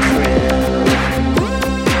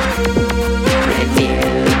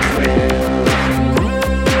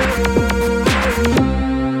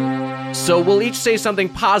 So we'll each say something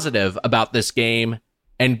positive about this game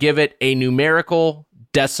and give it a numerical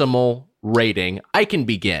decimal rating. I can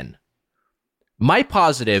begin. My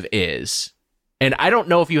positive is, and I don't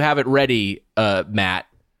know if you have it ready, Matt,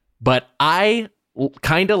 but I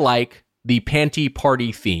kind of like the Panty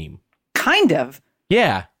Party theme. Kind of.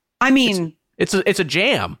 Yeah. I mean, it's a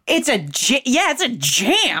jam. It's a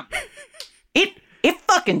jam. It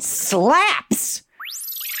fucking slaps.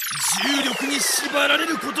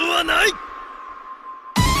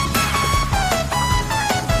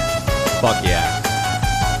 Fuck yeah.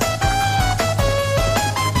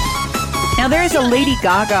 Now there is a Lady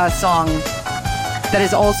Gaga song that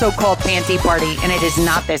is also called Panty Party, and it is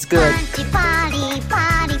not this good. Panty party,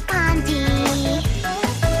 party, panty.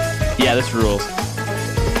 Yeah, this rules.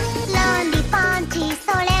 Lonely panty,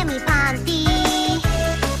 sore mi panty.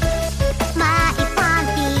 My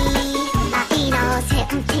panty, I know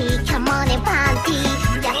senti, come on panty.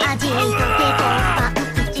 Yeah, I didn't go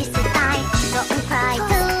people, but just die. Don't try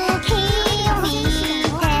to kill me,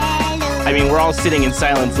 tell I mean, we're all sitting in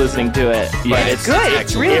silence listening to it. Yeah, It's good.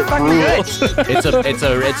 It's really fucking good.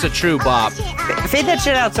 It's a true bop. Fade that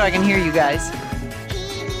shit out so I can hear you guys.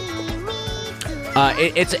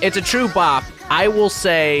 It's a true bop. I will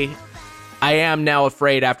say, I am now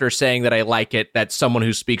afraid after saying that I like it that someone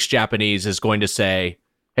who speaks Japanese is going to say,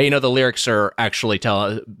 "Hey, the lyrics are actually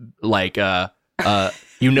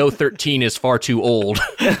 13 is far too old."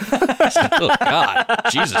 Oh God,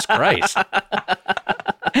 Jesus Christ!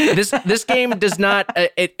 This game does not.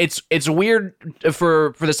 It's weird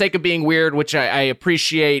for the sake of being weird, which I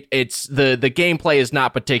appreciate. It's the gameplay is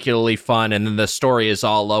not particularly fun, and then the story is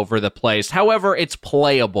all over the place. However, it's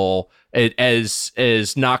playable. As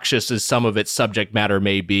noxious as some of its subject matter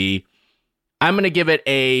may be, I'm going to give it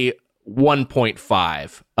a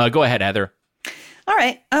 1.5. Go ahead, Heather. All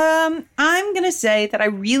right. I'm going to say that I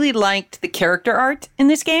really liked the character art in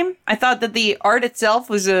this game. I thought that the art itself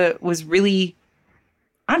was really,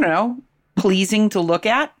 I don't know, pleasing to look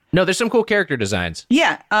at. No, there's some cool character designs.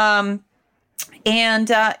 Yeah.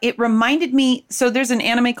 And it reminded me, so there's an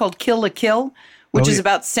anime called Kill la Kill, which is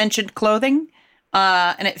about sentient clothing.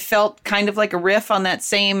 And it felt kind of like a riff on that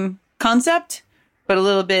same concept, but a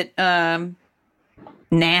little bit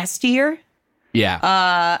nastier.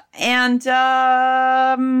 Yeah.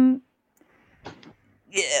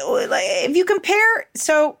 If you compare,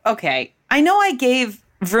 okay, I know I gave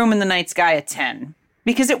Vroom in the Night Sky a 10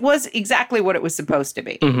 because it was exactly what it was supposed to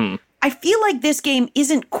be. Mm-hmm. I feel like this game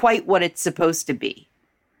isn't quite what it's supposed to be,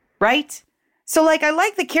 right? So I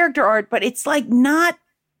like the character art, but it's not.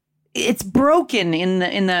 It's broken in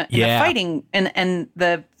the fighting and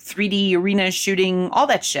the 3D arena shooting, all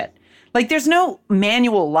that shit. There's no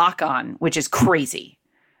manual lock on, which is crazy.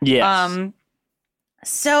 Yes.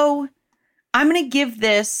 So I'm going to give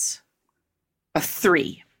this a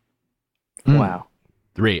 3. Wow.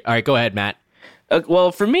 3. All right, go ahead, Matt.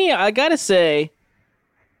 Well, for me, I gotta say,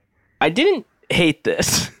 I didn't hate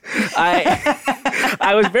this.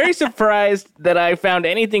 I was very surprised that I found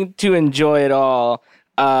anything to enjoy at all.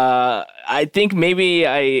 I think maybe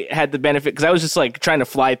I had the benefit because I was just trying to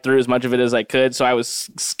fly through as much of it as I could, so I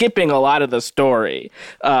was skipping a lot of the story,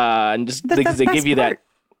 and just because they give you that.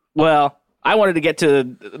 Well, I wanted to get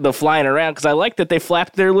to the flying around because I like that they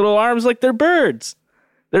flapped their little arms like they're birds.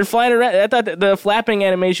 They're flying around. I thought the flapping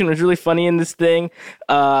animation was really funny in this thing,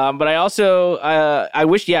 but I also I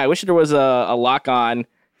wish there was a lock-on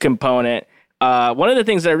component. One of the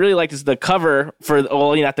things that I really liked is the cover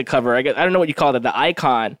not the cover. I don't know what you call it. The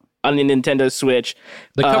icon on the Nintendo Switch.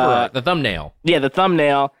 The cover, the thumbnail. Yeah, the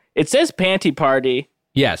thumbnail. It says Panty Party.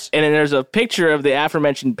 Yes. And then there's a picture of the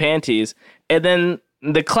aforementioned panties. And then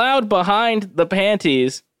the cloud behind the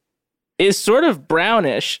panties is sort of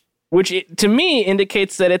brownish, which to me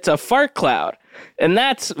indicates that it's a fart cloud. And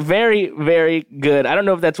that's very, very good. I don't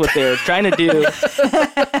know if that's what they're trying to do.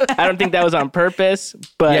 I don't think that was on purpose,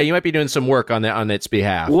 but yeah, you might be doing some work on its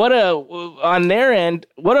behalf. On their end,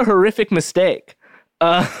 what a horrific mistake.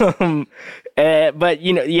 But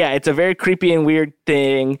it's a very creepy and weird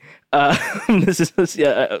thing. This is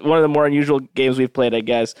one of the more unusual games we've played, I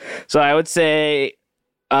guess. So I would say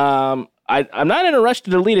I'm not in a rush to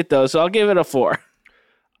delete it though, so I'll give it a 4.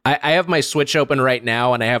 I have my Switch open right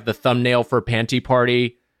now, and I have the thumbnail for Panty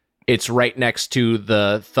Party. It's right next to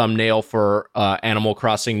the thumbnail for Animal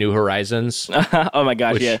Crossing New Horizons. Oh my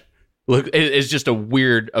gosh, yeah. Look, it's just a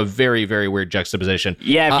very, very weird juxtaposition.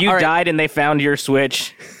 Yeah, if you died and they found your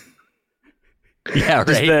Switch. Yeah,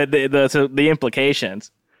 right. Just the implications.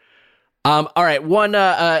 All right,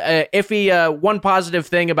 Ify, one positive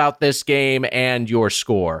thing about this game and your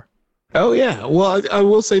score. Oh, yeah. Well, I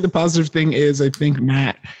will say the positive thing is I think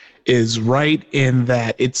Matt is right in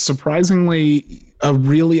that it's surprisingly I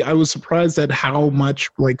was surprised at how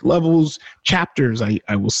much like levels, chapters,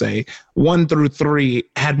 I will say 1 through 3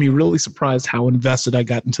 had me really surprised how invested I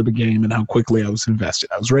got into the game and how quickly I was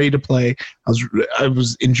invested. I was ready to play. I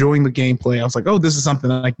was enjoying the gameplay. I was like, oh, this is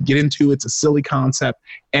something that I can get into. It's a silly concept.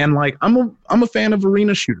 And like, I'm a fan of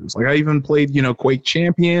arena shooters. Like I even played, Quake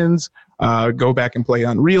Champions, go back and play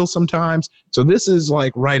Unreal sometimes. So this is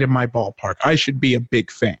like right in my ballpark. I should be a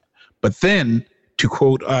big fan. But then, to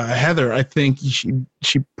quote Heather, I think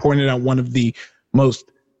she pointed out one of the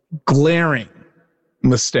most glaring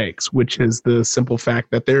mistakes, which is the simple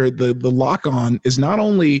fact that the lock-on is not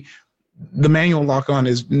only the manual lock-on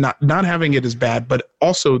is not having it as bad, but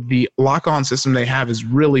also the lock-on system they have is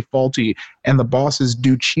really faulty, and the bosses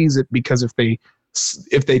do cheese it because if they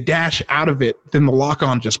dash out of it, then the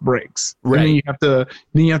lock-on just breaks. Right. And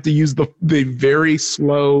then you have to use the very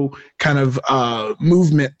slow kind of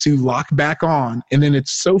movement to lock back on, and then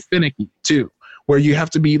it's so finicky too, where you have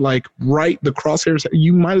to be like the crosshairs.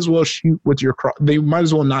 You might as well shoot with they might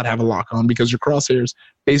as well not have a lock-on because your crosshairs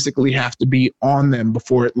basically have to be on them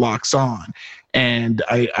before it locks on, and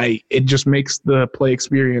it just makes the play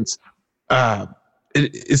experience.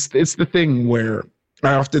 It's the thing where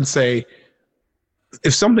I often say,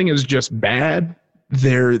 if something is just bad,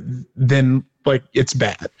 then like it's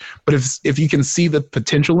bad. But if you can see the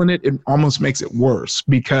potential in it, it almost makes it worse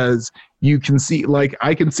because you can see, like,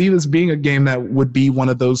 I can see this being a game that would be one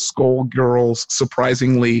of those Skullgirls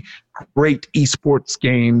surprisingly great esports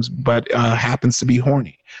games, but happens to be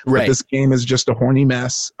horny. Right. But this game is just a horny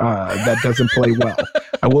mess that doesn't play well.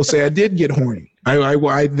 I will say I did get horny.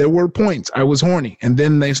 There were points I was horny, and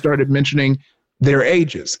then they started mentioning their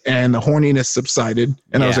ages, and the horniness subsided,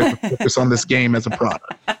 and I was able to focus on this game as a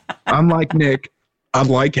product. Unlike Nick,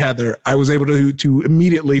 unlike Heather, I was able to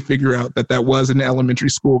immediately figure out that was an elementary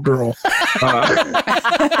school girl,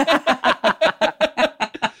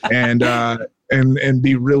 and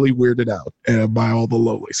be really weirded out by all the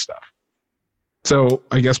lowly stuff. So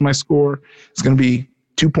I guess my score is going to be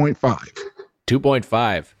 2.5.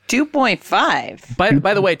 2.5. 2.5.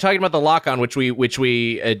 By the way, talking about the lock-on, which you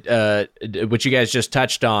guys just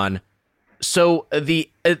touched on. So there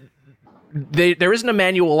isn't a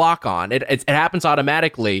manual lock-on. It happens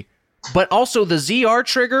automatically, but also the ZR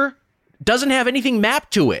trigger doesn't have anything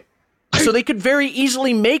mapped to it. So they could very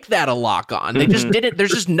easily make that a lock-on. They just didn't.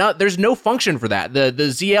 There's no function for that. The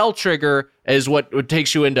ZL trigger is what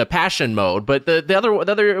takes you into passion mode, but the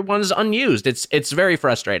other one's unused. It's very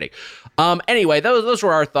frustrating. Anyway, those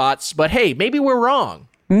were our thoughts. But hey, maybe we're wrong.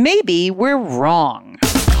 Maybe we're wrong.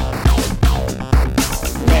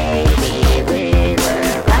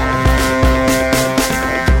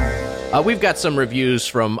 We've got some reviews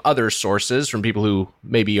from other sources, from people who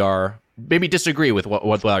maybe disagree with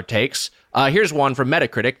what our takes. Here's one from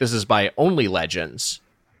Metacritic. This is by Only Legends.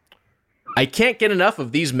 I can't get enough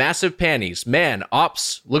of these massive panties. Man,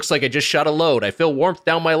 Ops, looks like I just shot a load. I feel warmth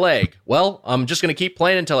down my leg. Well, I'm just going to keep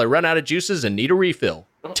playing until I run out of juices and need a refill.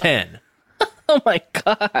 10. Oh my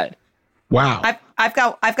God. Wow. I've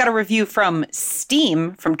got a review from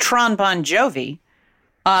Steam from Tron Bon Jovi.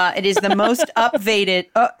 It is the most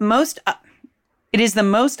it is the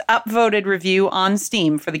most upvoted review on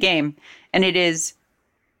Steam for the game, and it's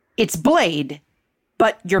Blade,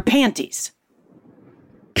 but your panties.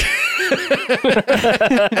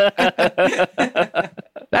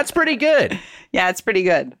 That's pretty good. Yeah, it's pretty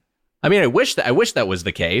good. I mean, I wish that was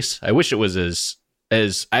the case. I wish it was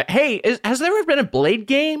has there ever been a Blade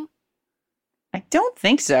game? I don't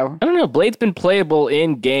think so. I don't know. Blade's been playable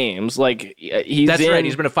in games. Like That's right.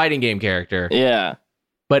 He's been a fighting game character. Yeah.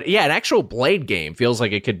 But yeah, an actual Blade game feels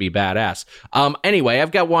like it could be badass. Anyway,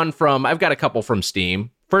 I've got a couple from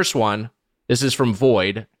Steam. First one, this is from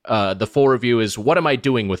Void. The full review is "What am I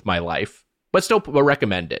doing with my life?" But still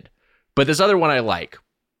recommended. But this other one I like.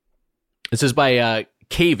 This is by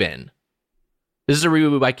Cave-In. This is a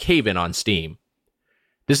review by Cave-In on Steam.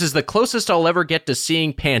 This is the closest I'll ever get to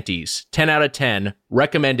seeing panties. 10 out of 10.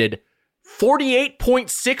 Recommended.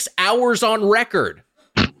 48.6 hours on record.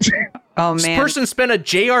 Oh, man. This person spent a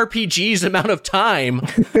JRPG's amount of time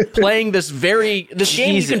playing this game.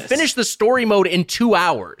 You can finish the story mode in 2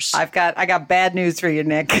 hours. I got bad news for you,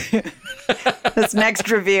 Nick. This next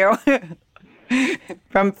review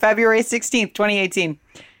from February 16th, 2018.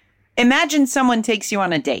 Imagine someone takes you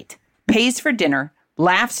on a date, pays for dinner,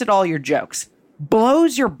 laughs at all your jokes,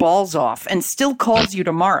 blows your balls off, and still calls you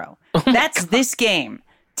tomorrow. That's this game.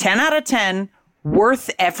 10 out of 10, worth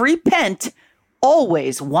every pent,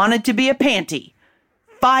 always wanted to be a panty.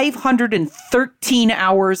 513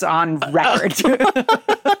 hours on record.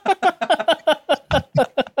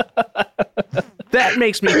 That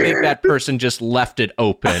makes me think that person just left it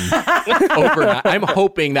open overnight. I'm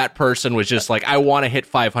hoping that person was just like, I want to hit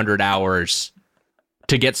 500 hours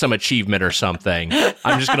to get some achievement or something.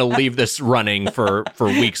 I'm just going to leave this running for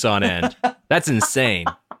weeks on end. That's insane.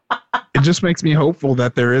 It just makes me hopeful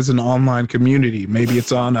that there is an online community. Maybe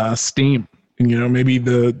it's on Steam. Maybe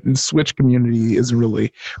the Switch community isn't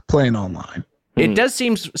really playing online. It does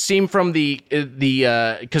seem from the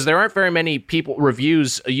because there aren't very many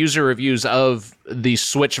user reviews of the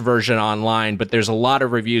Switch version online, but there's a lot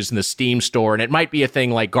of reviews in the Steam store, and it might be a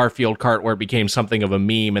thing like Garfield Kart where it became something of a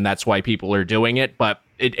meme, and that's why people are doing it. But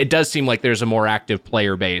it does seem like there's a more active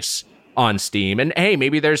player base on Steam, and hey,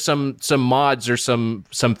 maybe there's some mods or some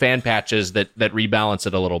fan patches that rebalance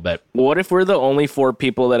it a little bit. What if we're the only 4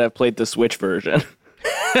 people that have played the Switch version?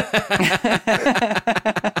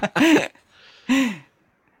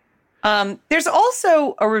 There's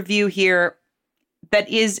also a review here that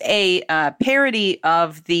is a parody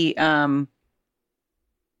of the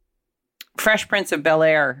Fresh Prince of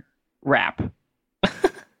Bel-Air rap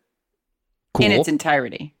Cool. in its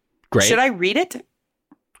entirety. Great. Should I read it?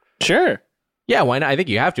 Sure. Yeah, why not? I think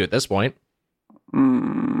you have to at this point.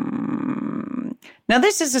 Now,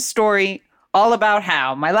 this is a story all about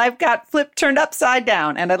how my life got turned upside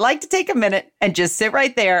down, and I'd like to take a minute and just sit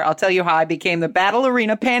right there. I'll tell you how I became the Battle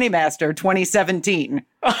Arena Panty Master 2017.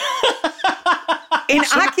 In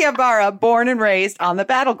Akihabara, born and raised on the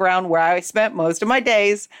battleground where I spent most of my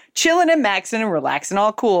days, chilling and maxing and relaxing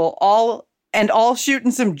all cool, all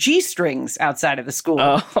shooting some G-strings outside of the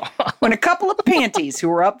school. When a couple of panties who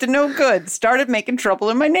were up to no good started making trouble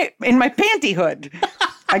in my panty hood.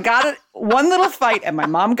 I got one little fight and my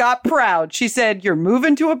mom got proud. She said, "You're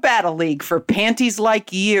moving to a battle league for panties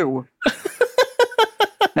like you."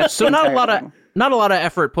 That's So not a lot of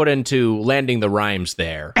effort put into landing the rhymes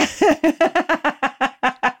there.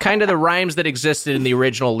 Kind of the rhymes that existed in the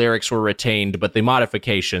original lyrics were retained, but the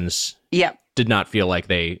modifications did not feel like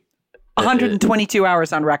they 122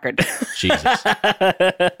 hours on record. Jesus.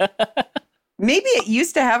 Maybe it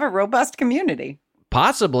used to have a robust community.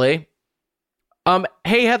 Possibly.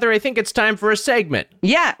 Hey, Heather, I think it's time for a segment.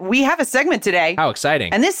 Yeah, we have a segment today. How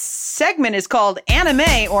exciting. And this segment is called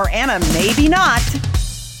Anime or Anna Maybe Not.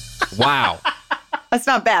 Wow. That's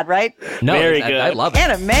not bad, right? No, Very good. I love it.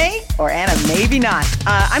 Anime or Anna Maybe Not.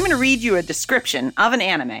 I'm going to read you a description of an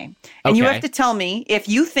anime. And you Okay. have to tell me if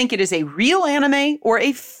you think it is a real anime or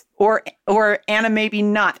or Anna Maybe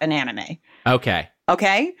Not an anime. Okay.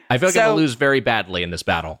 Okay? I feel like I'm going to lose very badly in this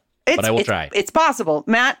battle, but I will try. It's possible.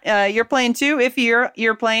 Matt, you're playing too if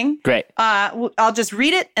you're playing. Great. I'll just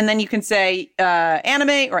read it, and then you can say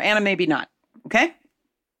anime or Anna Maybe Not. Okay?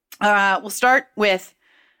 We'll start with,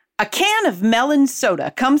 a can of melon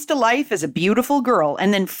soda comes to life as a beautiful girl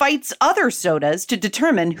and then fights other sodas to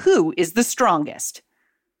determine who is the strongest.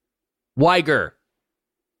 Weiger.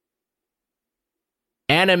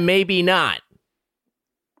 Anna Maybe Not.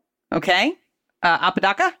 Okay?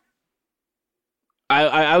 Apadaka?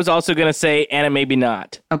 I was also going to say Anna Maybe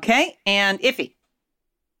Not. Okay? And Ify?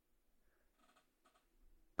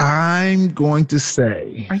 I'm going to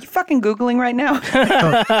say Are you fucking Googling right now?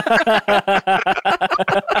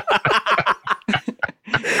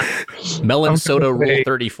 Melon I'm Soda gonna Rule say-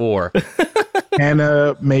 34.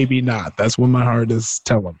 Anna Maybe Not. That's what my heart is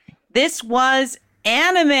telling me. This was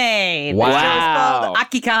anime. Wow. The show is called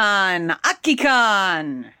Akikan.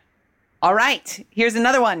 Akikan. All right. Here's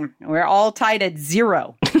another one. We're all tied at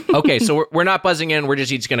 0. Okay, so we're not buzzing in. We're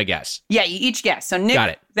just each going to guess. Yeah, you each guess. So Nick, Got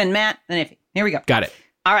it. then Matt, then Ify. Here we go. Got it.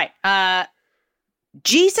 All right.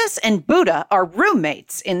 Jesus and Buddha are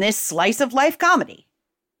roommates in this slice of life comedy.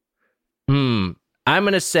 I'm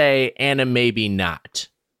going to say Anna Maybe Not.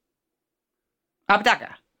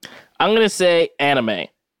 Apadaka. I'm going to say anime.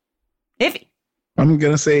 Ify. I'm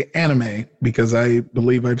going to say anime because I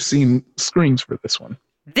believe I've seen screens for this one.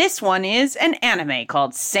 This one is an anime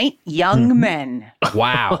called Saint Young Men.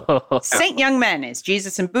 Wow. Saint Young Men is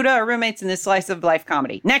Jesus and Buddha are roommates in this slice of life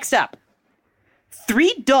comedy. Next up.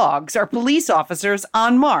 3 dogs are police officers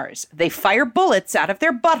on Mars. They fire bullets out of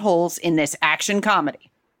their buttholes in this action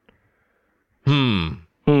comedy. You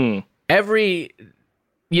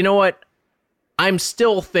know what? I'm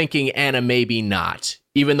still thinking Anna Maybe Not,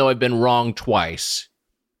 even though I've been wrong twice.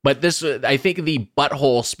 But this, I think the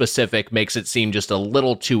butthole specific makes it seem just a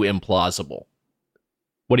little too implausible.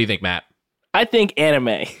 What do you think, Matt? I think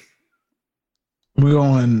anime. We're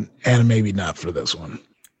going Anna Maybe Not for this one.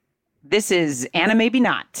 This is Anna Maybe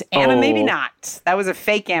Not. Anna Oh. Maybe Not. That was a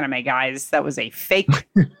fake anime, guys. That was a fake.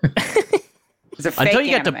 It was a fake Until you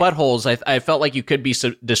get to anime. buttholes, I felt like you could be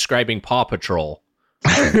describing Paw Patrol.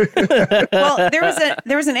 Well,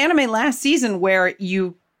 there was an anime last season where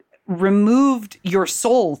you removed your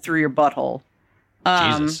soul through your butthole.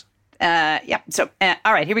 Jesus. Yeah. So,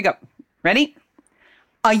 all right, here we go. Ready?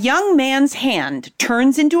 A young man's hand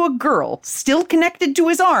turns into a girl still connected to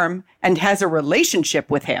his arm and has a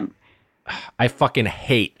relationship with him. I fucking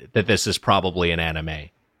hate that this is probably an anime.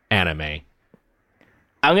 Anime.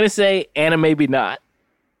 I'm going to say anime, maybe not.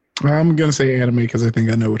 I'm going to say anime because I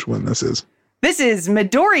think I know which one this is. This is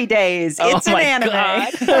Midori Days. It's an anime.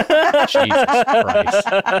 Jesus Christ.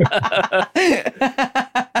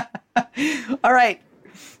 All right.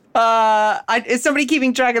 Is somebody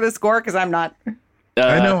keeping track of the score? Because I'm not.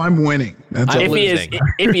 I know I'm winning. That's all. If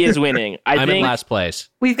he is winning, I'm in last place.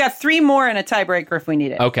 We've got 3 more and a tiebreaker if we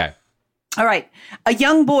need it. Okay. All right. A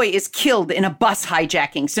young boy is killed in a bus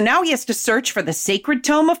hijacking, so now he has to search for the sacred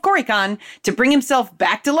tome of Korrikan to bring himself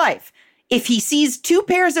back to life. If he sees 2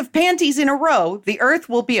 pairs of panties in a row, the Earth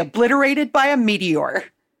will be obliterated by a meteor.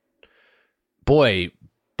 Boy,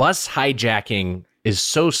 bus hijacking is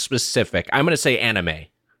so specific. I'm going to say anime.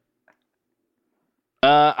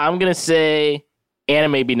 I'm going to say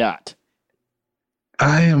anime, maybe not.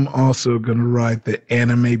 I am also going to ride the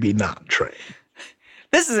anime, maybe not train.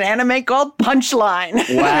 This is an anime called Punchline.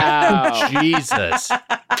 Wow. Jesus.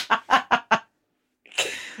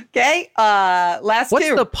 Okay, last What's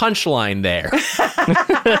 2. the punchline there?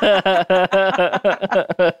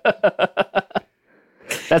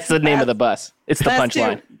 That's the name of the bus. It's the Last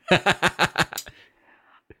punchline. 2.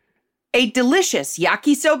 A delicious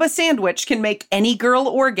yakisoba sandwich can make any girl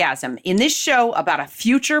orgasm in this show about a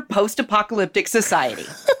future post-apocalyptic society.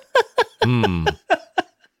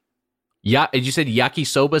 You said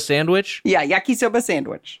yakisoba sandwich? Yeah, yakisoba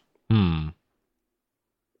sandwich.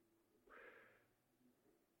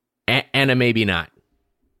 Anime, maybe not.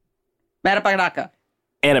 Matapanaka.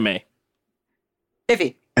 Anime.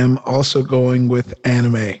 Iffy. I'm also going with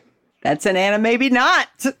anime. That's an anime, maybe not.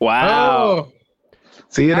 Wow. Oh.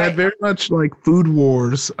 See, it All had right. very much like Food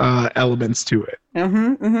Wars elements to it.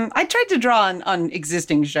 I tried to draw on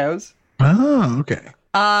existing shows. Oh, okay.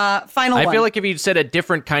 Final one. I feel like if you'd said a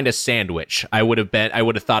different kind of sandwich, I would have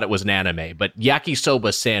thought it was an anime. But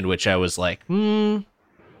yakisoba sandwich, I was like, Well,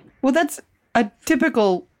 that's a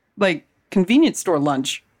typical, like, convenience store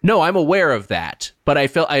lunch. No, I'm aware of that. But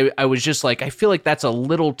I was just like, I feel like that's a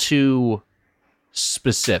little too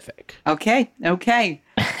specific. Okay.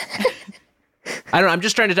 I don't know. I'm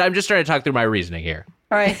just trying to talk through my reasoning here.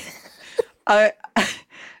 All right.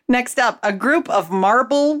 Next up, a group of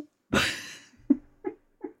marble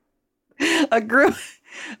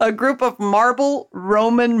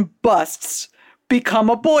Roman busts become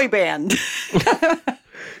a boy band.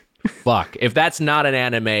 Fuck. If that's not an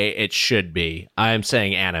anime, it should be. I'm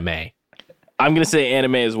saying anime. I'm going to say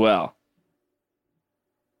anime as well.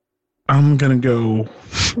 I'm going to go...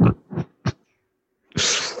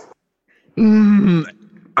 I'm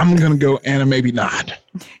going to go anime, maybe not.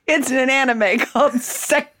 It's an anime called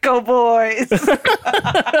Sekko Boys.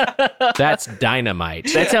 That's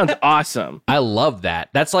dynamite. That sounds awesome. I love that.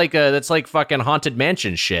 That's like fucking Haunted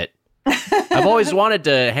Mansion shit. I've always wanted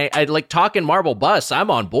to hang. I like talking Marble Bus. I'm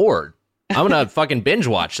on board. I'm gonna fucking binge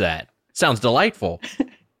watch that. Sounds delightful.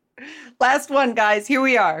 Last one, guys. Here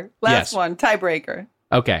we are. Last Yes. one. Tiebreaker.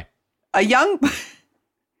 Okay. A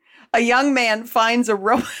young man finds a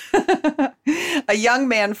robot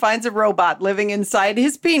living inside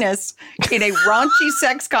his penis in a raunchy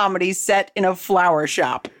sex comedy set in a flower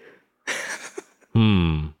shop.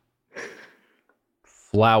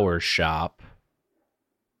 Flower shop.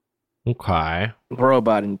 Okay.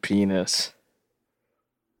 Robot and penis.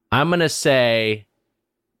 I'm gonna say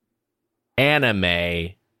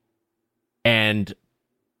anime, and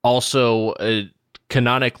also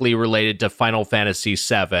canonically related to Final Fantasy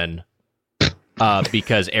VII,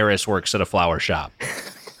 because Eris works at a flower shop.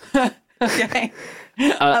 Okay.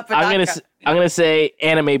 I'm gonna say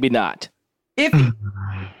anime, maybe not. If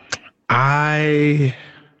I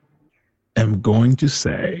am going to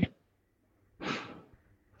say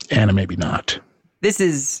anime, maybe not. this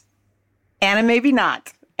is anime, maybe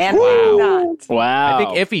not. Anime, maybe not. Wow. I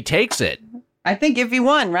think Ify takes it. I think if he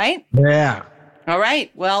won, right? Yeah. All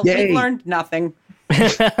right. Well, Yay. we've learned nothing.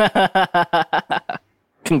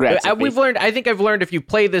 Congrats. Ify. I think I've learned if you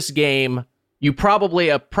play this game, you probably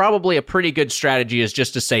a pretty good strategy is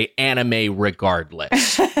just to say anime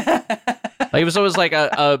regardless. Like if it was like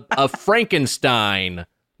a Frankenstein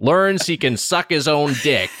learns he can suck his own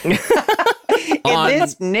dick. In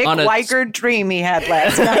this Nick on a- Weiger dream he had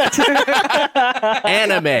last night.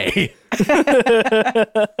 Anime.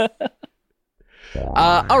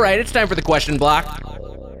 All right, it's time for the question block.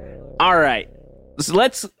 All right.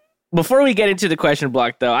 let's before we get into the question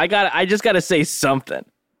block though, I just gotta say something.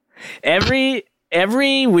 Every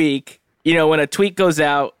week, when a tweet goes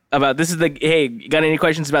out about hey, you got any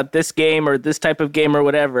questions about this game or this type of game or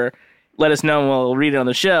whatever, let us know and we'll read it on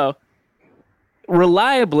the show.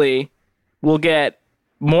 Reliably, we'll get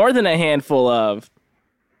more than a handful of,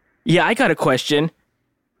 yeah, I got a question.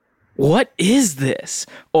 What is this?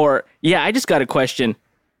 Or, yeah, I just got a question.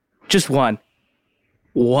 Just one.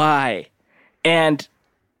 Why? And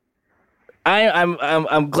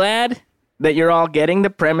I'm glad that you're all getting the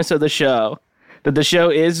premise of the show, that the show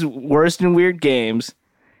is Worst in Weird Games.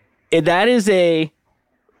 And that is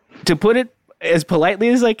to put it as politely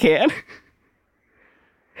as I can,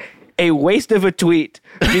 a waste of a tweet.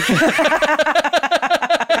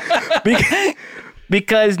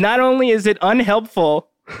 Because not only is it unhelpful,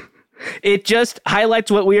 it just highlights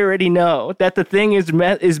what we already know, that the thing is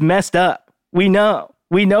messed up. We know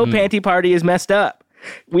Panty Party is messed up.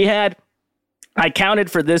 I counted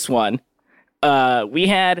for this one. We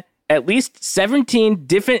had at least 17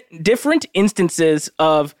 different instances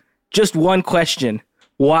of just one question.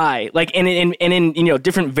 Why? Like, and in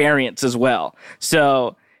different variants as well.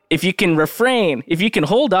 So if you can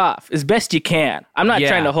hold off as best you can. I'm not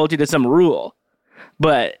trying to hold you to some rule,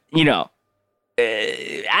 but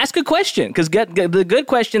ask a question, because the good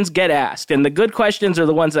questions get asked, and the good questions are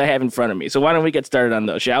the ones I have in front of me. So why don't we get started on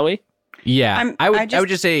those, shall we? Yeah, I would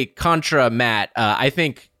just say contra Matt. I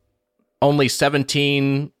think only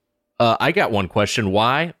 17. I got one question.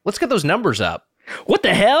 Why? Let's get those numbers up. What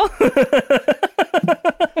the hell?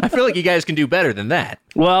 I feel like you guys can do better than that.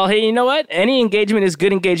 Well, hey, you know what? Any engagement is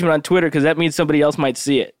good engagement on Twitter, because that means somebody else might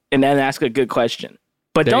see it and then ask a good question.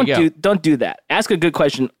 But don't do that. Ask a good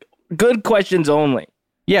question. Good questions only.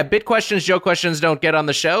 Yeah, bit questions, joke questions don't get on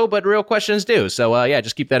the show, but real questions do. So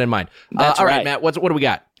just keep that in mind. All right, Matt. What do we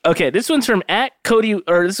got? Okay, this one's from @Cody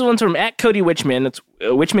Witchman. It's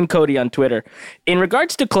Witchman Cody on Twitter. In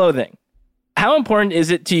regards to clothing, how important is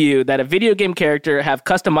it to you that a video game character have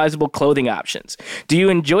customizable clothing options? Do you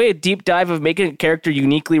enjoy a deep dive of making a character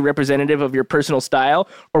uniquely representative of your personal style,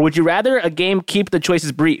 or would you rather a game keep the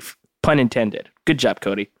choices brief? Pun intended. Good job,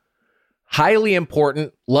 Cody. Highly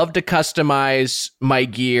important. Love to customize my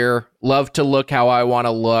gear. Love to look how I want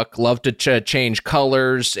to look. Love to change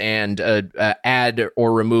colors and add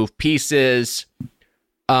or remove pieces.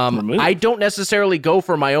 I don't necessarily go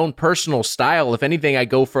for my own personal style. If anything, I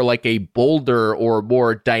go for like a bolder or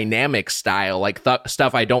more dynamic style, like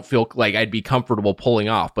stuff I don't feel like I'd be comfortable pulling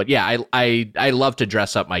off. But yeah, I love to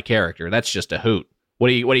dress up my character. That's just a hoot. What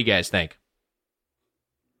do you guys think?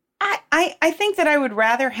 I think that I would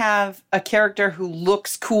rather have a character who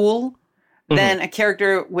looks cool than a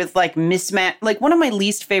character with like mismatch. Like, one of my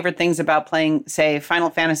least favorite things about playing, say, Final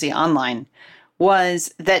Fantasy Online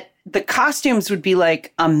was that the costumes would be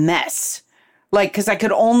like a mess. Like, because I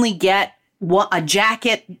could only get a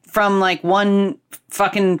jacket from like one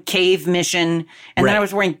fucking cave mission, and then I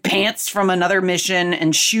was wearing pants from another mission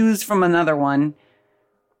and shoes from another one.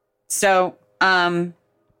 So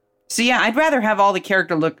yeah, I'd rather have all the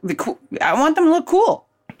character look I want them to look cool.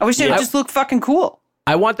 I wish they would just look fucking cool.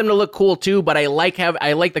 I want them to look cool too, but I like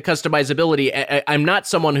the customizability. I'm not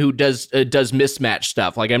someone who does mismatch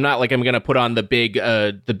stuff. Like, I'm not like I'm gonna put on the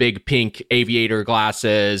big pink aviator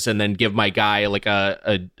glasses and then give my guy like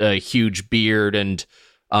a huge beard and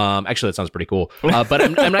actually that sounds pretty cool. But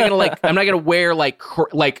I'm not gonna wear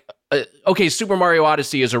okay, Super Mario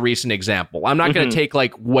Odyssey is a recent example. I'm not going to take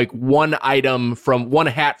like one item from one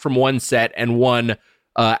hat from one set and one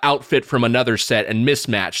outfit from another set and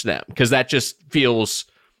mismatch them, because that just feels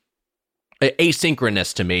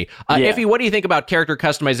asynchronous to me. Ify, what do you think about character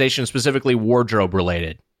customization, specifically wardrobe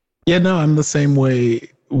related? Yeah, no, I'm the same way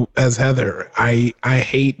as Heather. I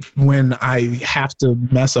hate when I have to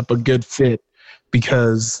mess up a good fit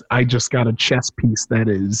because I just got a chess piece that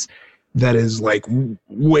is like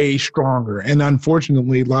way stronger. And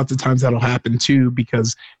unfortunately, lots of times that'll happen too,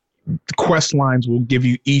 because quest lines will give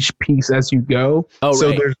you each piece as you go.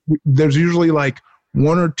 So there's usually like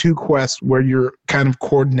one or two quests where you're kind of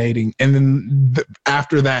coordinating, and then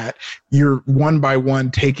after that you're one by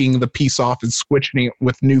one taking the piece off and switching it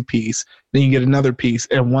with new piece. Then you get another piece,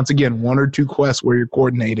 and once again one or two quests where you're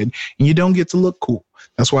coordinated, and you don't get to look cool.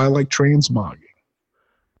 That's why I like transmogging.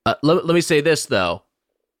 Let me say this though.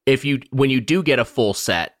 When you do get a full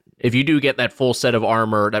set, if you do get that full set of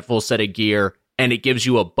armor, that full set of gear, and it gives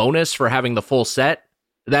you a bonus for having the full set,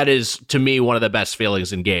 that is, to me, one of the best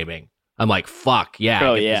feelings in gaming. I'm like, fuck,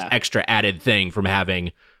 yeah, this extra added thing from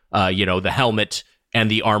having, the helmet and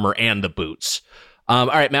the armor and the boots. All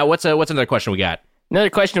right, Matt, what's another question we got? Another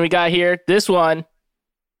question we got here. This one,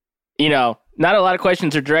 not a lot of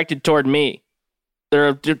questions are directed toward me.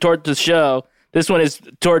 They're toward the show. This one is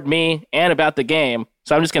toward me and about the game.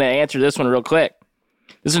 So I'm just going to answer this one real quick.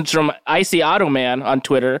 This one's from Icy Automan on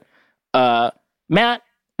Twitter. Matt,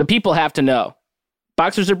 the people have to know.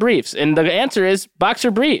 Boxers or briefs? And the answer is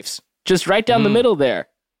boxer briefs. Just right down the middle there.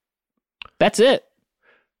 That's it.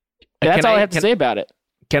 That's all I have to say about it.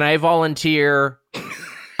 Can I volunteer?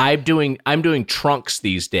 I'm doing trunks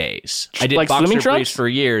these days. I did like boxer swimming briefs trunks? for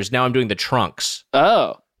years. Now I'm doing the trunks.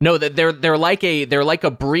 Oh. No, they're like a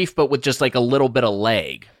brief, but with just like a little bit of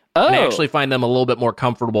leg. Oh. And I actually find them a little bit more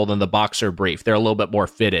comfortable than the boxer brief. They're a little bit more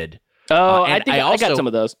fitted. Oh, I think I got some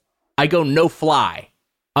of those. I go no fly.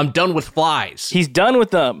 I'm done with flies. He's done with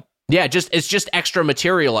them. Yeah, it's just extra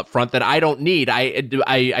material up front that I don't need.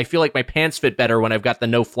 I feel like my pants fit better when I've got the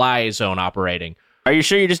no fly zone operating. Are you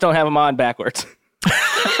sure you just don't have them on backwards?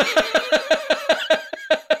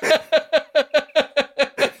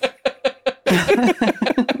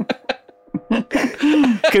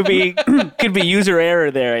 could be user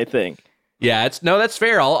error there, I think. Yeah, that's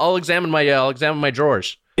fair. I'll examine my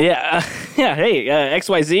drawers. Yeah, yeah. Hey,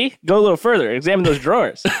 XYZ, go a little further. Examine those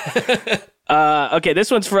drawers. Okay, this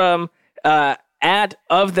one's from at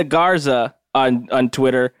of the Garza on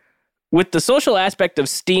Twitter. With the social aspect of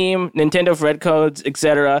Steam, Nintendo Red Codes,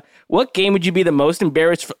 etc., what game would you be the most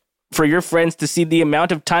embarrassed for your friends to see the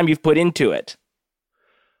amount of time you've put into it?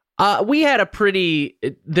 We had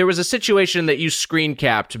there was a situation that you screen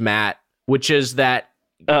capped, Matt, which is that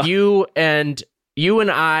you and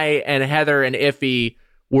I and Heather and Ify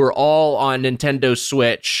were all on Nintendo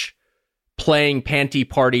Switch playing Panty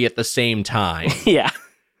Party at the same time. Yeah.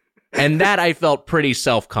 And that I felt pretty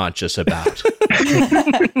self-conscious about.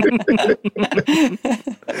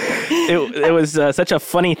 It was such a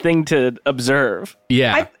funny thing to observe.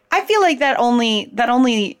 Yeah. I feel like that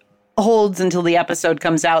only holds until the episode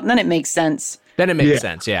comes out, and then it makes sense. Then it makes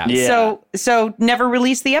sense, yeah. So never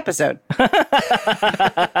release the episode.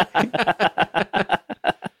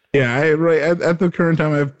 Yeah, at the current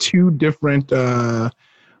time, I have two different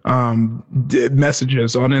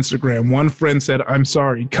messages on Instagram. One friend said, "I'm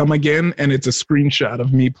sorry, come again," and it's a screenshot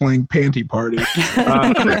of me playing Panty Party.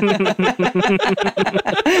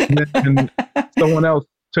 And someone else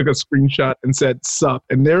took a screenshot and said, "Sup,"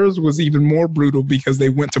 and theirs was even more brutal because they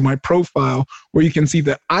went to my profile where you can see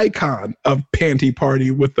the icon of Panty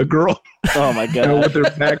Party with the girl. Oh my god! With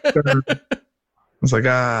their back turned. I was like,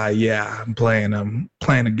 yeah, I'm playing a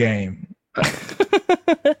game.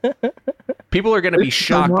 People are going to be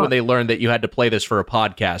shocked when they learn that you had to play this for a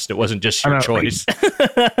podcast. It wasn't just your choice. That's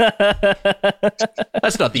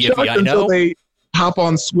not the Ify I know. Until they hop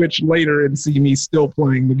on Switch later and see me still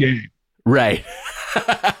playing the game. Right.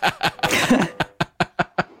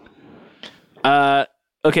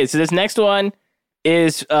 Okay, so this next one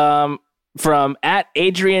is from at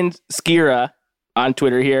Adrian Skira on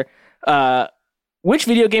Twitter here. Which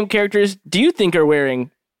video game characters do you think are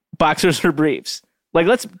wearing boxers or briefs? Like,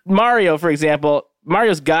 Mario, for example.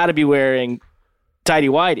 Mario's got to be wearing tidy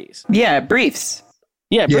whities. Yeah, briefs.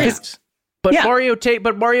 Yeah, briefs. But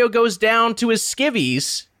Mario goes down to his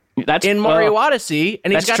skivvies in Mario Odyssey,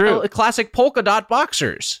 and he's got the classic polka dot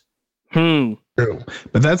boxers. True.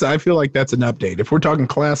 But I feel like that's an update. If we're talking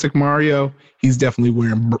classic Mario, he's definitely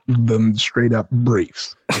wearing them straight up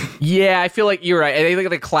briefs. Yeah, I feel like you're right. I think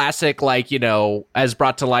the classic, as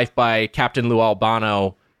brought to life by Captain Lou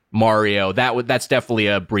Albano Mario, that's definitely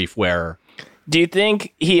a brief wearer. Do you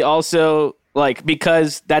think he also,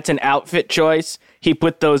 because that's an outfit choice, he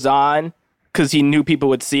put those on because he knew people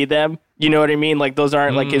would see them? You know what I mean? Like, those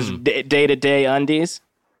aren't his day-to-day undies?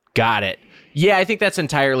 Got it. Yeah, I think that's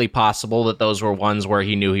entirely possible that those were ones where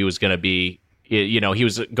he knew he was going to be, he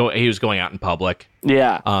was going out in public.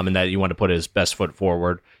 Yeah. And that you want to put his best foot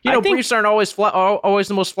forward. Briefs aren't always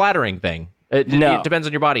the most flattering thing. It depends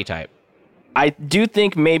on your body type. I do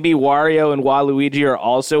think maybe Wario and Waluigi are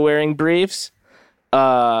also wearing briefs,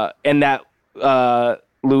 and that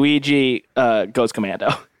Luigi goes commando.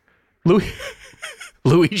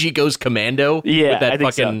 Luigi goes commando? Yeah,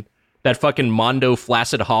 with that fucking Mondo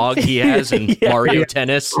flaccid hog he has in Mario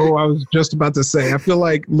Tennis. Oh, I was just about to say, I feel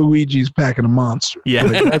like Luigi's packing a monster. Yeah.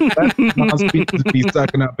 That monster to be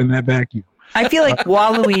sucking up in that vacuum. I feel like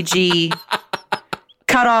Waluigi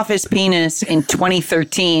cut off his penis in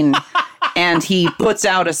 2013 and he puts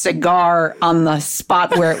out a cigar on the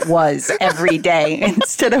spot where it was every day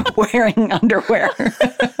instead of wearing underwear.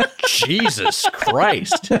 Jesus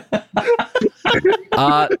Christ.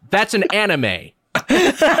 That's an anime.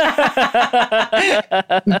 Hit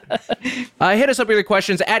us up with your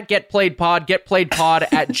questions at getplayedpod,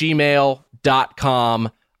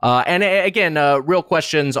 getplayedpod@gmail.com. And again, real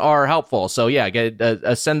questions are helpful. So yeah,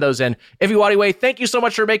 send those in. Ify Nwadiwe, thank you so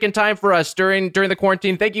much for making time for us during the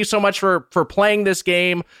quarantine. Thank you so much for playing this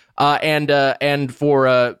game and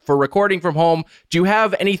for recording from home. Do you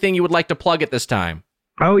have anything you would like to plug at this time?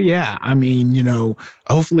 Oh yeah, I mean,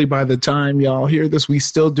 hopefully by the time y'all hear this, we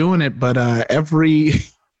still doing it. But every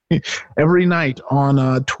night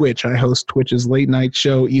on Twitch, I host Twitch's late night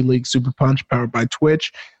show, E-League Super Punch, powered by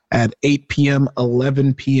Twitch, at 8 p.m.,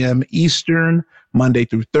 11 p.m. Eastern, Monday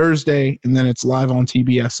through Thursday, and then it's live on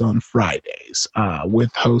TBS on Fridays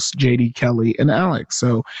with hosts JD, Kelly, and Alex.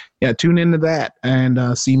 So yeah, tune into that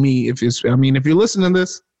and see me. If you're listening to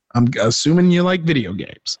this, I'm assuming you like video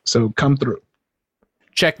games, so come through.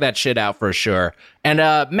 Check that shit out for sure. And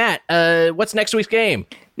Matt, what's next week's game?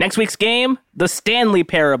 Next week's game, The Stanley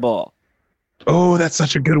Parable. Oh, that's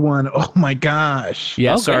such a good one. Oh my gosh.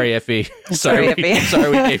 Yeah, Okay. sorry, Ify. Sorry, we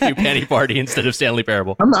gave you Panty Party instead of Stanley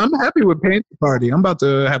Parable. I'm happy with Panty Party. I'm about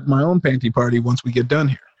to have my own Panty Party once we get done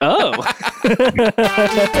here. Oh.